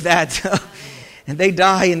believe that, and they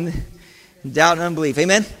die in doubt and unbelief.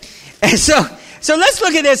 Amen? And so let's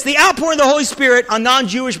look at this, the outpouring of the Holy Spirit on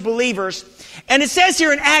non-Jewish believers. And it says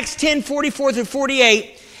here in Acts 10:44 through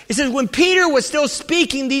 48, it says, when Peter was still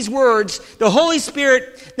speaking these words, the Holy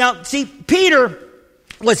Spirit... Now, see, Peter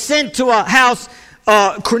was sent to a house...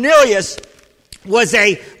 Cornelius was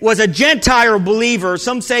a Gentile believer.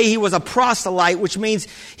 Some say he was a proselyte, which means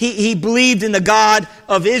he believed in the God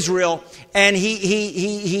of Israel, and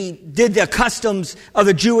he did the customs of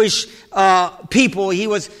the Jewish people. He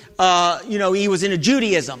was he was into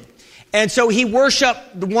Judaism, and so he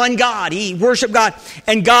worshipped the one God. He worshipped God,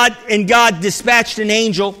 and God dispatched an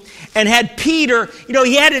angel and had Peter.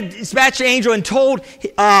 He had to dispatch an angel and told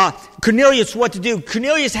Cornelius what to do.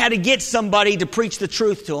 Cornelius had to get somebody to preach the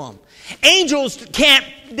truth to him. Angels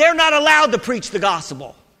they're not allowed to preach the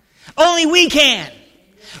gospel. Only we can.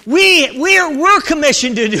 We're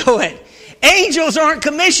commissioned to do it. Angels aren't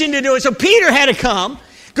commissioned to do it. So Peter had to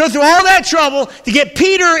go through all that trouble to get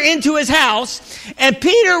Peter into his house. And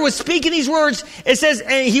Peter was speaking these words. It says,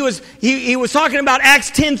 and he was talking about Acts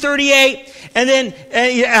 10:38. And then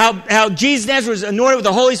how Jesus Nazareth was anointed with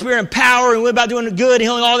the Holy Spirit and power, and went about doing good,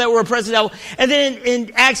 healing all that were oppressed of the devil. And then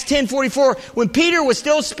in Acts 10:44, when Peter was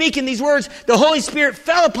still speaking these words, the Holy Spirit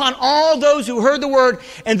fell upon all those who heard the word,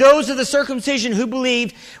 and those of the circumcision who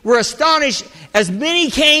believed were astonished, as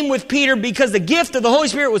many came with Peter, because the gift of the Holy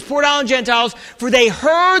Spirit was poured out on Gentiles, for they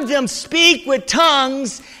heard them speak with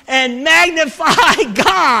tongues and magnify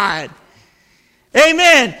God.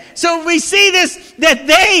 Amen. So we see this, that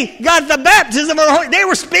they got the baptism of the Holy. They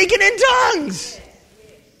were speaking in tongues.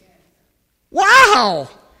 Wow.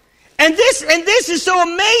 And this is so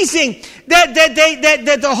amazing that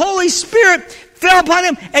the Holy Spirit fell upon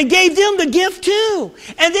them and gave them the gift too.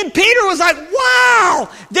 And then Peter was like, wow,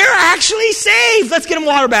 they're actually saved. Let's get them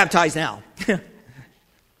water baptized now.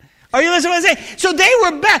 Are you listening to what I'm saying? So they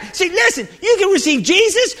were baptized. See, listen, you can receive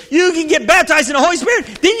Jesus, you can get baptized in the Holy Spirit,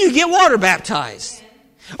 then you get water baptized.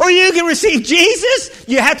 Or you can receive Jesus,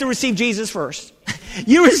 you have to receive Jesus first.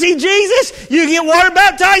 You receive Jesus, you get water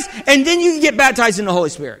baptized, and then you can get baptized in the Holy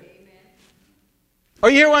Spirit. Are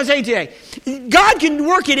you hearing what I'm saying today? God can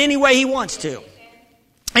work it any way He wants to.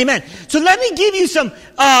 Amen. So let me give you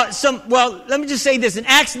let me just say this. In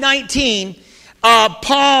Acts 19,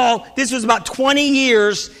 Paul, this was about 20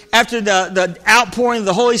 years after the outpouring of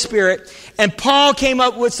the Holy Spirit, and Paul came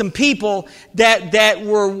up with some people that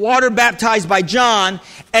were water baptized by John,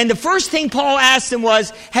 and the first thing Paul asked them was,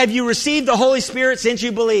 have you received the Holy Spirit since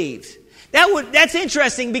you believed? That's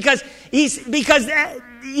interesting because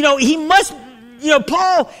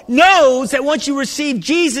Paul knows that once you receive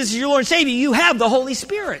Jesus as your Lord and Savior, you have the Holy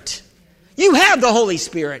Spirit. You have the Holy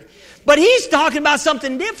Spirit. But he's talking about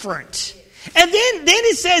something different. And then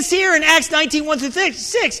it says here in Acts 19,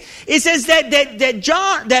 1-6, it says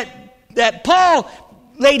that Paul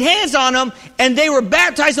laid hands on them and they were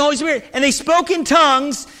baptized in the Holy Spirit and they spoke in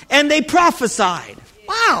tongues and they prophesied.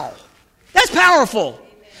 Wow. That's powerful.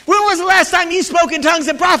 When was the last time you spoke in tongues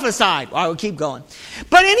and prophesied? Well, I will keep going.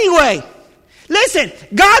 But anyway, listen,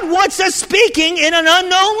 God wants us speaking in an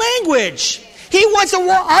unknown language. He wants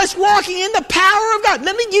us walking in the power of God.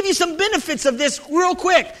 Let me give you some benefits of this real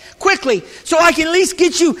quickly, so I can at least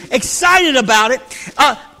get you excited about it.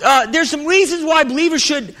 There's some reasons why believers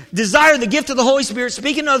should desire the gift of the Holy Spirit,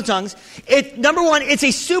 speaking in other tongues. Number one, it's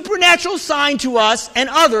a supernatural sign to us and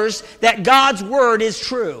others that God's word is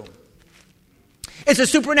true. It's a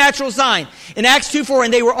supernatural sign. In Acts 2:4,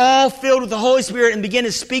 and they were all filled with the Holy Spirit and began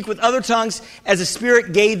to speak with other tongues as the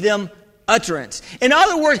Spirit gave them utterance. In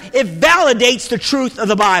other words, it validates the truth of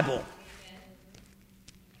the Bible.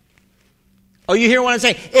 Oh, you hear what I'm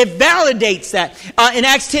saying? It validates that. In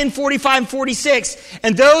Acts 10:45 and 46,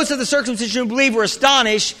 and those of the circumcision who believed were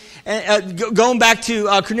astonished, going back to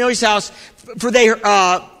Cornelius' house, for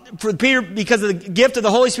Peter, because of the gift of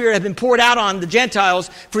the Holy Spirit had been poured out on the Gentiles,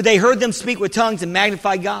 for they heard them speak with tongues and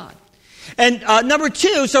magnify God. And number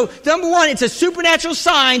one, it's a supernatural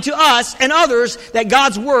sign to us and others that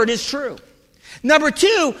God's word is true. Number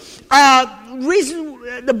two,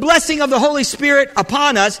 the blessing of the Holy Spirit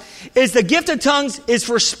upon us is the gift of tongues is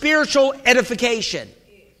for spiritual edification.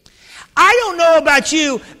 I don't know about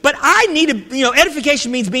you, but I need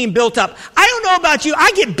edification means being built up. I don't know about you,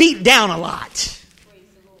 I get beat down a lot.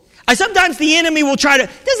 Sometimes the enemy will try to...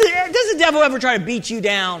 Does the devil ever try to beat you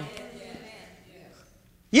down?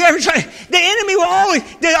 You ever try... The enemy will always...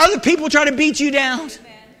 The other people try to beat you down.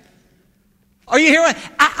 Are you hearing?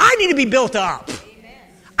 I need to be built up.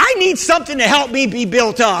 I need something to help me be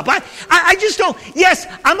built up. I just don't... Yes,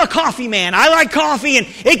 I'm a coffee man. I like coffee and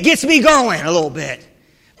it gets me going a little bit.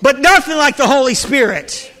 But nothing like the Holy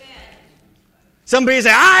Spirit. Somebody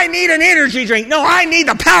say, I need an energy drink. No, I need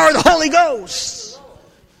the power of the Holy Ghost.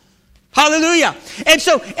 Hallelujah. And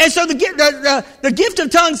so the gift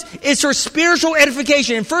of tongues is for spiritual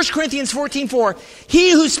edification. In 1 Corinthians 14:4,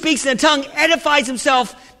 he who speaks in a tongue edifies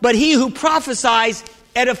himself, but he who prophesies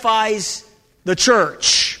edifies the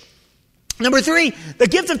church. Number three, the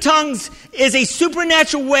gift of tongues is a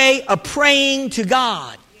supernatural way of praying to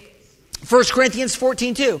God. 1 Corinthians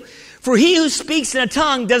 14:2. For he who speaks in a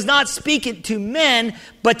tongue does not speak it to men,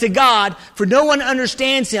 but to God, for no one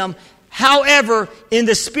understands him. However, in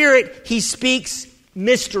the Spirit, he speaks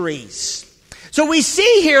mysteries. So we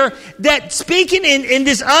see here that speaking in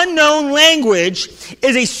this unknown language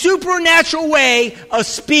is a supernatural way of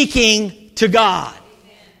speaking to God.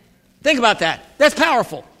 Think about that. That's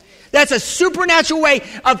powerful. That's a supernatural way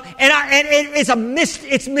of,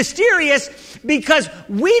 it's mysterious because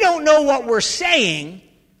we don't know what we're saying,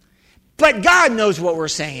 but God knows what we're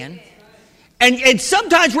saying. And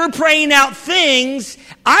sometimes we're praying out things.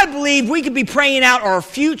 I believe we could be praying out our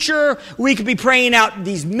future. We could be praying out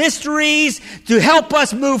these mysteries to help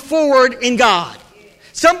us move forward in God.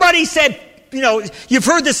 Somebody said, you've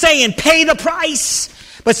heard the saying, pay the price.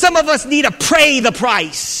 But some of us need to pray the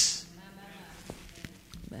price.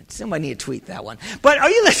 Somebody need to tweet that one. But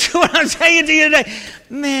are you listening to what I'm saying to you today?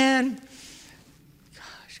 Man,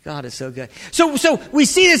 God is so good. So we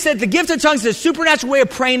see this, that the gift of tongues is a supernatural way of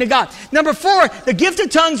praying to God. Number four, the gift of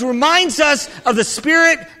tongues reminds us of the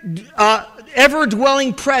Spirit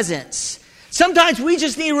ever-dwelling presence. Sometimes we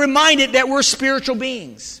just need reminded that we're spiritual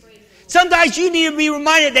beings. Sometimes you need to be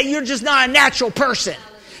reminded that you're just not a natural person.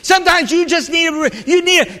 Sometimes you just need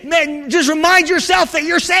to just remind yourself that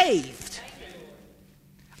you're saved.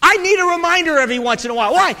 I need a reminder every once in a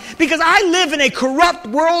while. Why? Because I live in a corrupt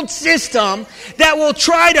world system that will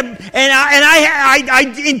try to, and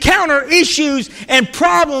I encounter issues and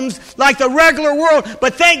problems like the regular world.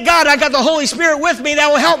 But thank God I got the Holy Spirit with me that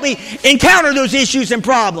will help me encounter those issues and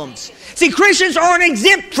problems. See, Christians aren't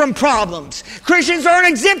exempt from problems. Christians aren't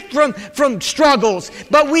exempt from struggles.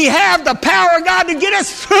 But we have the power of God to get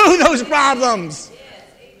us through those problems.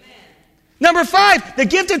 Number 5, the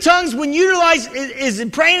gift of tongues, when utilized, is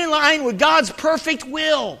praying in line with God's perfect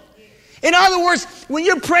will. In other words, when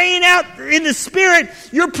you're praying out in the Spirit,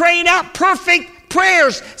 you're praying out perfect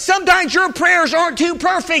prayers. Sometimes your prayers aren't too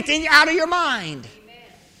perfect and out of your mind.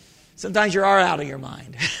 Sometimes you are out of your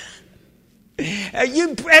mind. Have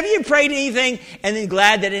you prayed anything and then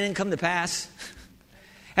glad that it didn't come to pass?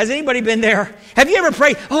 Has anybody been there? Have you ever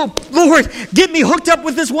prayed, oh, Lord, get me hooked up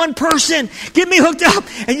with this one person. Get me hooked up.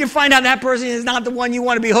 And you find out that person is not the one you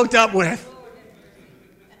want to be hooked up with.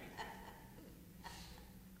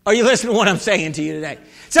 Are you listening to what I'm saying to you today?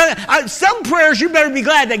 So, some prayers you better be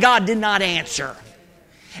glad that God did not answer.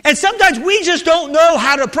 And sometimes we just don't know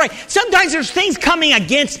how to pray. Sometimes there's things coming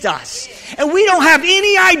against us. And we don't have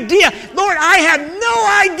any idea. Lord, I have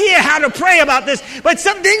no idea how to pray about this. But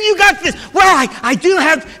then you got this. Well, I do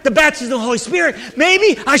have the baptism of the Holy Spirit.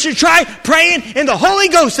 Maybe I should try praying in the Holy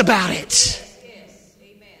Ghost about it.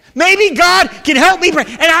 Maybe God can help me pray.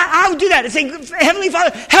 And I'll do that and say, Heavenly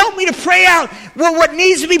Father, help me to pray out what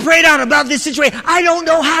needs to be prayed out about this situation. I don't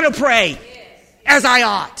know how to pray as I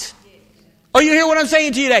ought. Are you hear what I'm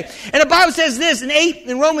saying to you today? And the Bible says this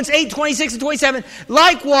in Romans 8:26 and 27.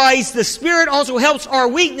 Likewise, the Spirit also helps our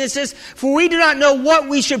weaknesses, for we do not know what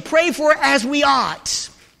we should pray for as we ought.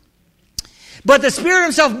 But the Spirit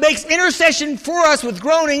Himself makes intercession for us with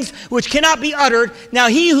groanings which cannot be uttered. Now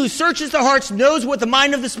He who searches the hearts knows what the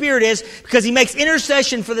mind of the Spirit is, because He makes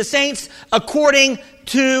intercession for the saints according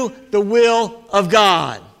to the will of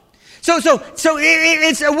God. So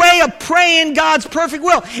it's a way of praying God's perfect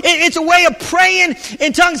will. It's a way of praying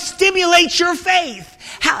in tongues stimulates your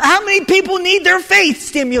faith. How many people need their faith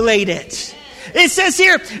stimulated? It says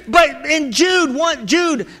here, but in Jude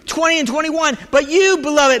 20 and 21, but you,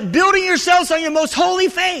 beloved, building yourselves on your most holy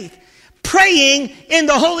faith, praying in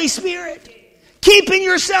the Holy Spirit, keeping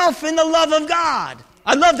yourself in the love of God.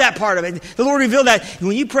 I love that part of it. The Lord revealed that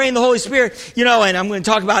when you pray in the Holy Spirit, and I'm going to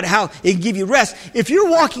talk about how it can give you rest. If you're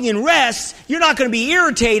walking in rest, you're not going to be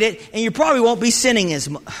irritated, and you probably won't be sinning as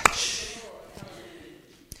much.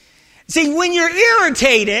 See, when you're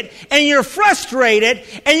irritated and you're frustrated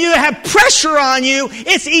and you have pressure on you,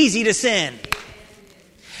 it's easy to sin.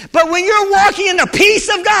 But when you're walking in the peace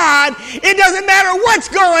of God, it doesn't matter what's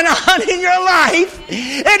going on in your life.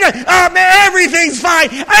 Everything's fine.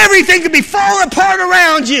 Everything can be falling apart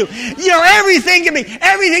around you. Everything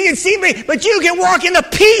can seem to be, but you can walk in the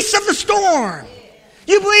peace of the storm.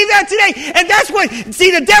 You believe that today? And that's what,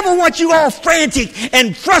 the devil wants you all frantic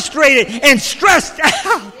and frustrated and stressed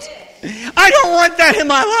out. I don't want that in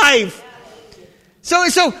my life.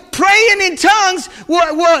 So praying in tongues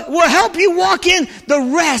will help you walk in the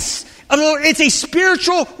rest of the Lord. It's a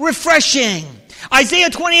spiritual refreshing.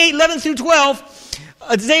 Isaiah 28:11 through 12.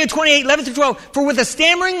 Isaiah 28:11-12. For with a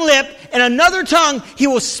stammering lip and another tongue he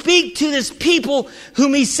will speak to this people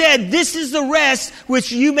whom he said, this is the rest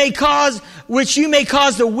which you may cause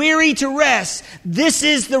the weary to rest. This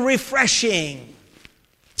is the refreshing.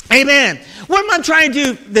 Amen. What am I trying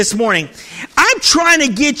to do this morning? I'm trying to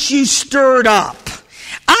get you stirred up.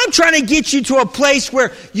 I'm trying to get you to a place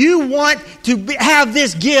where you want to have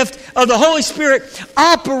this gift of the Holy Spirit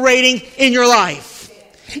operating in your life.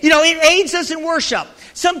 It aids us in worship.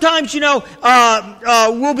 Sometimes,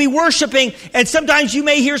 we'll be worshiping, and sometimes you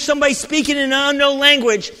may hear somebody speaking in an unknown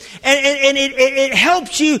language, and it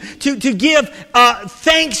helps you to give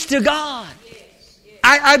thanks to God.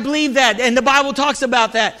 I believe that, and the Bible talks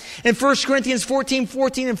about that in 1 Corinthians 14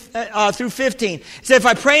 through 15. It says, if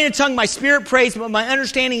I pray in a tongue, my spirit prays, but my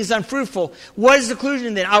understanding is unfruitful. What is the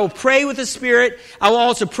conclusion then? I will pray with the Spirit. I will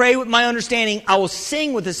also pray with my understanding. I will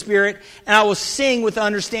sing with the Spirit, and I will sing with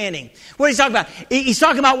understanding. What is he talking about? He's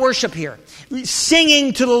talking about worship here.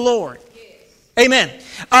 Singing to the Lord. Amen.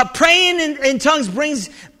 Praying in tongues brings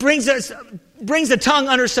the tongue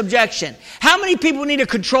under subjection. How many people need to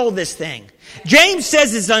control this thing? James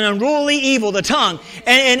says it's an unruly evil, the tongue,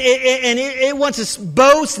 and it wants to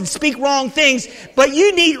boast and speak wrong things. But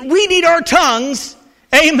we need our tongues,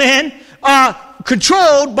 amen,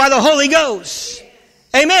 controlled by the Holy Ghost,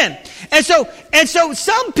 amen. And so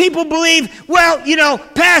some people believe, well,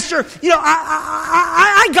 Pastor,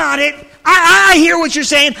 I got it. I hear what you're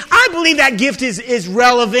saying. I believe that gift is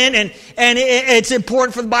relevant and it's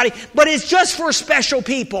important for the body, but it's just for special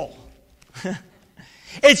people.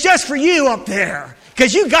 It's just for you up there,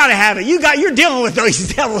 because you got to have it. You're dealing with those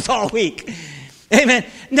devils all week. Amen.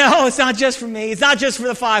 No, it's not just for me. It's not just for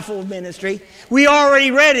the fivefold ministry. We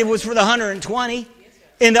already read it was for the 120.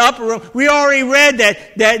 in the upper room. We already read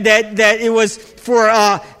that it was for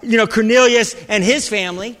Cornelius and his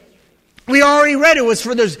family. We already read it was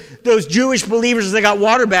for those Jewish believers that got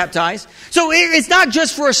water baptized. So it's not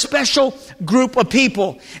just for a special group of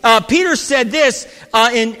people. Peter said this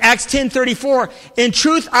in Acts 10:34. In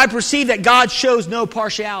truth, I perceive that God shows no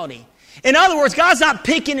partiality. In other words, God's not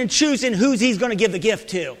picking and choosing who He's going to give the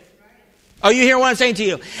gift to. Are you hearing what I'm saying to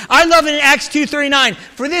you? I love it in Acts 2:39.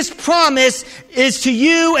 For this promise is to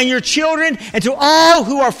you and your children and to all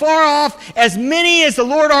who are far off, as many as the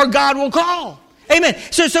Lord our God will call. Amen.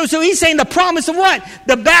 So he's saying the promise of what?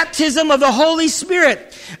 The baptism of the Holy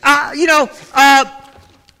Spirit. I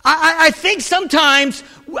think sometimes,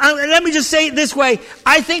 let me just say it this way.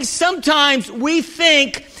 I think sometimes we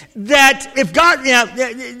think that if God,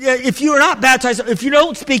 if you are not baptized, if you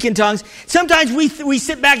don't speak in tongues, sometimes we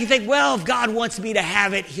sit back and think, well, if God wants me to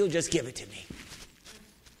have it, He'll just give it to me.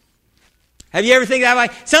 Have you ever think that way?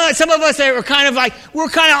 Some of us are kind of like, we're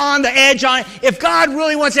kind of on the edge on it. If God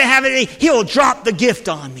really wants to have it, He'll drop the gift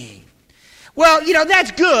on me. Well,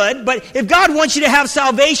 that's good, but if God wants you to have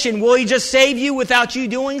salvation, will He just save you without you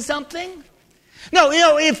doing something? No,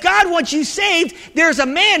 if God wants you saved, there's a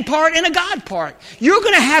man part and a God part. You're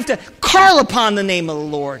going to have to call upon the name of the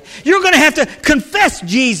Lord. You're going to have to confess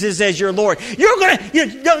Jesus as your Lord. You're going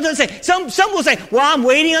to, don't say, some will say, well, I'm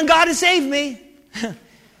waiting on God to save me.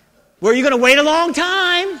 Well, you're going to wait a long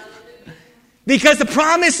time because the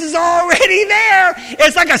promise is already there.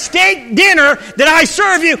 It's like a steak dinner that I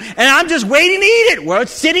serve you and I'm just waiting to eat it. Well,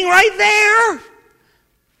 it's sitting right there.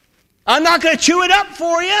 I'm not going to chew it up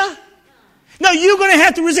for you. No, you're going to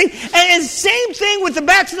have to receive. And same thing with the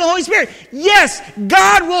baptism of the Holy Spirit. Yes,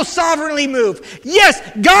 God will sovereignly move. Yes,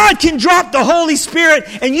 God can drop the Holy Spirit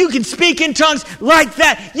and you can speak in tongues like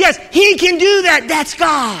that. Yes, He can do that. That's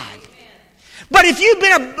God. But if you've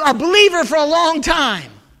been a believer for a long time,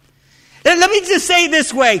 and let me just say it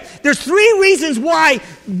this way. There's 3 reasons why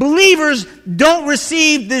believers don't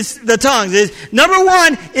receive the tongues. Number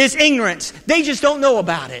 1 is ignorance. They just don't know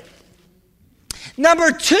about it.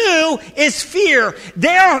 Number 2 is fear.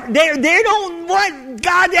 They don't want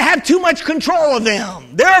God to have too much control of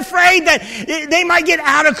them. They're afraid that they might get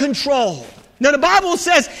out of control. Now, the Bible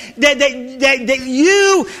says that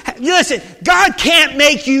you, listen, God can't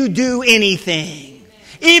make you do anything.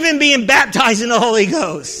 Even being baptized in the Holy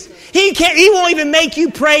Ghost. He won't even make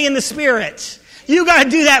you pray in the Spirit. You got to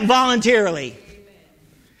do that voluntarily.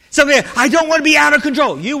 Somebody, I don't want to be out of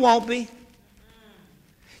control. You won't be.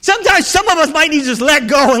 Sometimes some of us might need to just let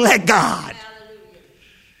go and let God.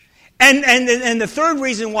 And the third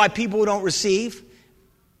reason why people don't receive,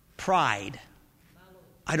 pride.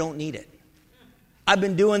 I don't need it. I've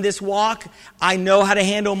been doing this walk. I know how to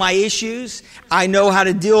handle my issues. I know how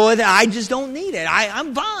to deal with it. I just don't need it.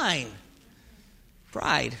 I'm fine.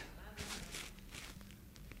 Pride.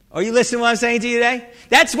 Are you listening to what I'm saying to you today?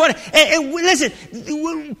 That's what, and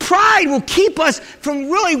listen, pride will keep us from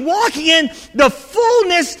really walking in the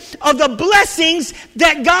fullness of the blessings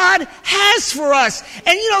that God has for us.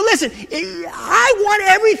 And listen, I want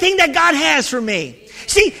everything that God has for me.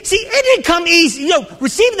 See, it didn't come easy.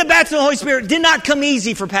 Receiving the baptism of the Holy Spirit did not come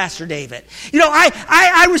easy for Pastor David.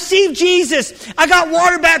 I received Jesus. I got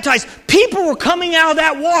water baptized. People were coming out of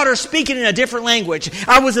that water speaking in a different language.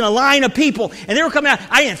 I was in a line of people, and they were coming out.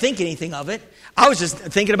 I didn't think anything of it. I was just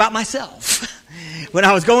thinking about myself. When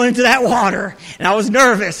I was going into that water, and I was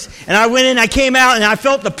nervous, and I went in, I came out, and I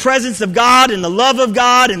felt the presence of God, and the love of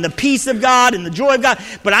God, and the peace of God, and the joy of God,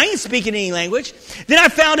 but I ain't speaking any language. Then I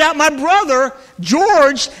found out my brother,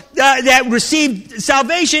 George, that received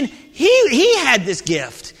salvation, he had this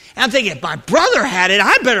gift. And I'm thinking, if my brother had it,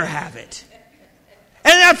 I better have it.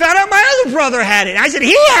 And then I found out my other brother had it. I said,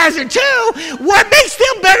 he has it too. What makes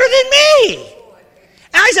them better than me?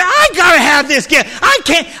 And I said, I gotta have this gift.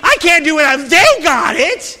 I can't do it. They got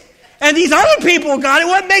it. And these other people got it.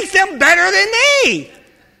 What makes them better than me?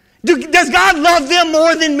 Does God love them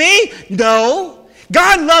more than me? No.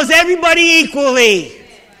 God loves everybody equally.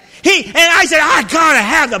 And I said, I gotta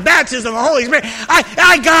have the baptism of the Holy Spirit.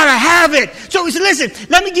 I gotta have it. So he said, listen,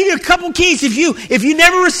 let me give you a couple keys. If you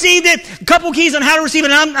never received it, a couple keys on how to receive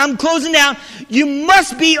it. And I'm closing down. You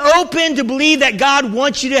must be open to believe that God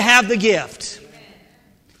wants you to have the gift.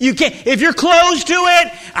 You can't. If you're closed to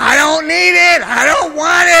it, I don't need it, I don't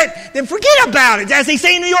want it, then forget about it. As they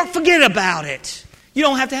say in New York, forget about it. You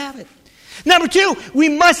don't have to have it. Number 2, we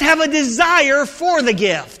must have a desire for the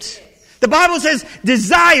gift. The Bible says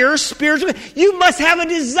desire, spiritual. You must have a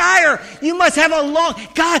desire. You must have a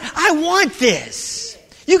God, I want this.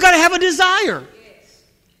 You got to have a desire.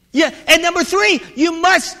 Yeah. And number 3, you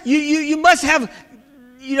must have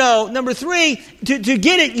number 3, to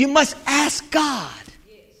get it, you must ask God.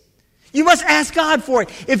 You must ask God for it.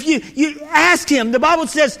 If you ask Him, the Bible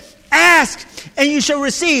says, ask and you shall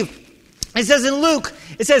receive. It says in Luke,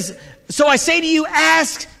 it says, so I say to you,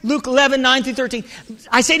 ask, Luke 11, 9 through 13.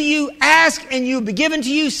 I say to you, ask and you will be given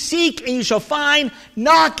to you, seek and you shall find,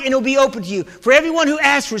 knock and it will be open to you. For everyone who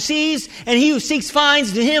asks receives, and he who seeks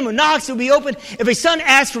finds, to him who knocks it will be open. If a son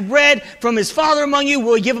asks for bread from his father among you,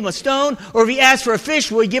 will he give him a stone? Or if he asks for a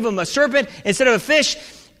fish, will he give him a serpent instead of a fish?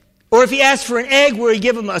 Or if he asks for an egg, will he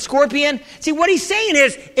give him a scorpion? See, what he's saying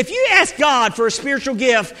is, if you ask God for a spiritual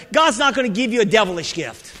gift, God's not going to give you a devilish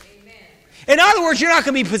gift. In other words, you're not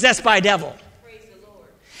going to be possessed by a devil. Praise the Lord.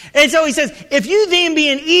 And so he says, if you then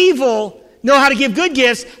being evil know how to give good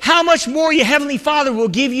gifts, how much more your heavenly Father will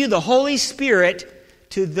give you the Holy Spirit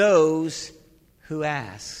to those who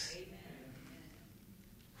ask. Amen.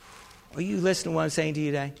 Are you listening to what I'm saying to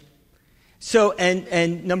you today? So,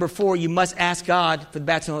 and number 4, you must ask God for the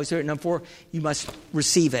baptism of the Holy Spirit. Number 4, you must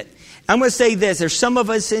receive it. I'm going to say this. There's some of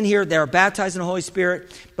us in here that are baptized in the Holy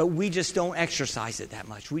Spirit, but we just don't exercise it that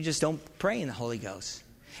much. We just don't pray in the Holy Ghost.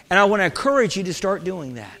 And I want to encourage you to start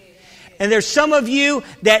doing that. And there's some of you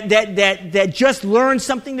that just learned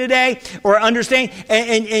something today or understand,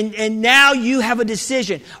 and now you have a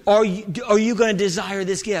decision. Are you going to desire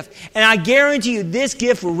this gift? And I guarantee you, this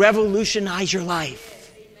gift will revolutionize your life.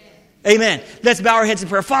 Amen. Let's bow our heads in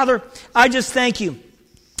prayer. Father, I just thank you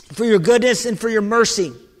for your goodness and for your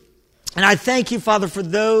mercy. And I thank you, Father, for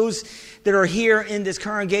those that are here in this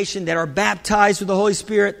congregation that are baptized with the Holy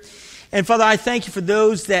Spirit. And Father, I thank you for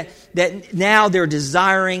those that now they're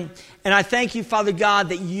desiring. And I thank you, Father God,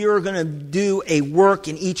 that you're going to do a work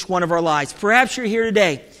in each one of our lives. Perhaps you're here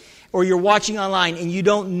today or you're watching online and you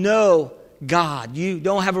don't know God. You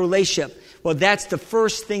don't have a relationship. Well, that's the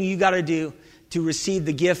first thing you got to do to receive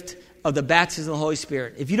the gift of the baptism of the Holy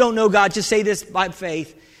Spirit. If you don't know God, just say this by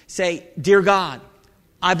faith. Say, dear God,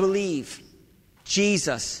 I believe,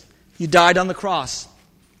 Jesus, you died on the cross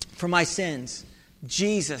for my sins.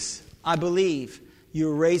 Jesus, I believe, you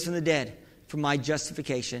were raised from the dead for my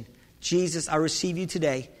justification. Jesus, I receive you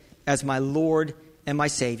today as my Lord and my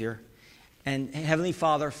Savior. And Heavenly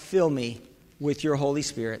Father, fill me with your Holy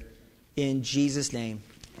Spirit. In Jesus' name,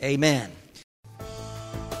 amen.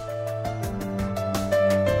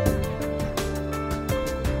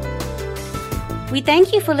 We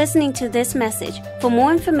thank you for listening to this message. For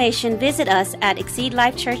more information, visit us at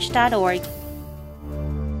exceedlifechurch.org.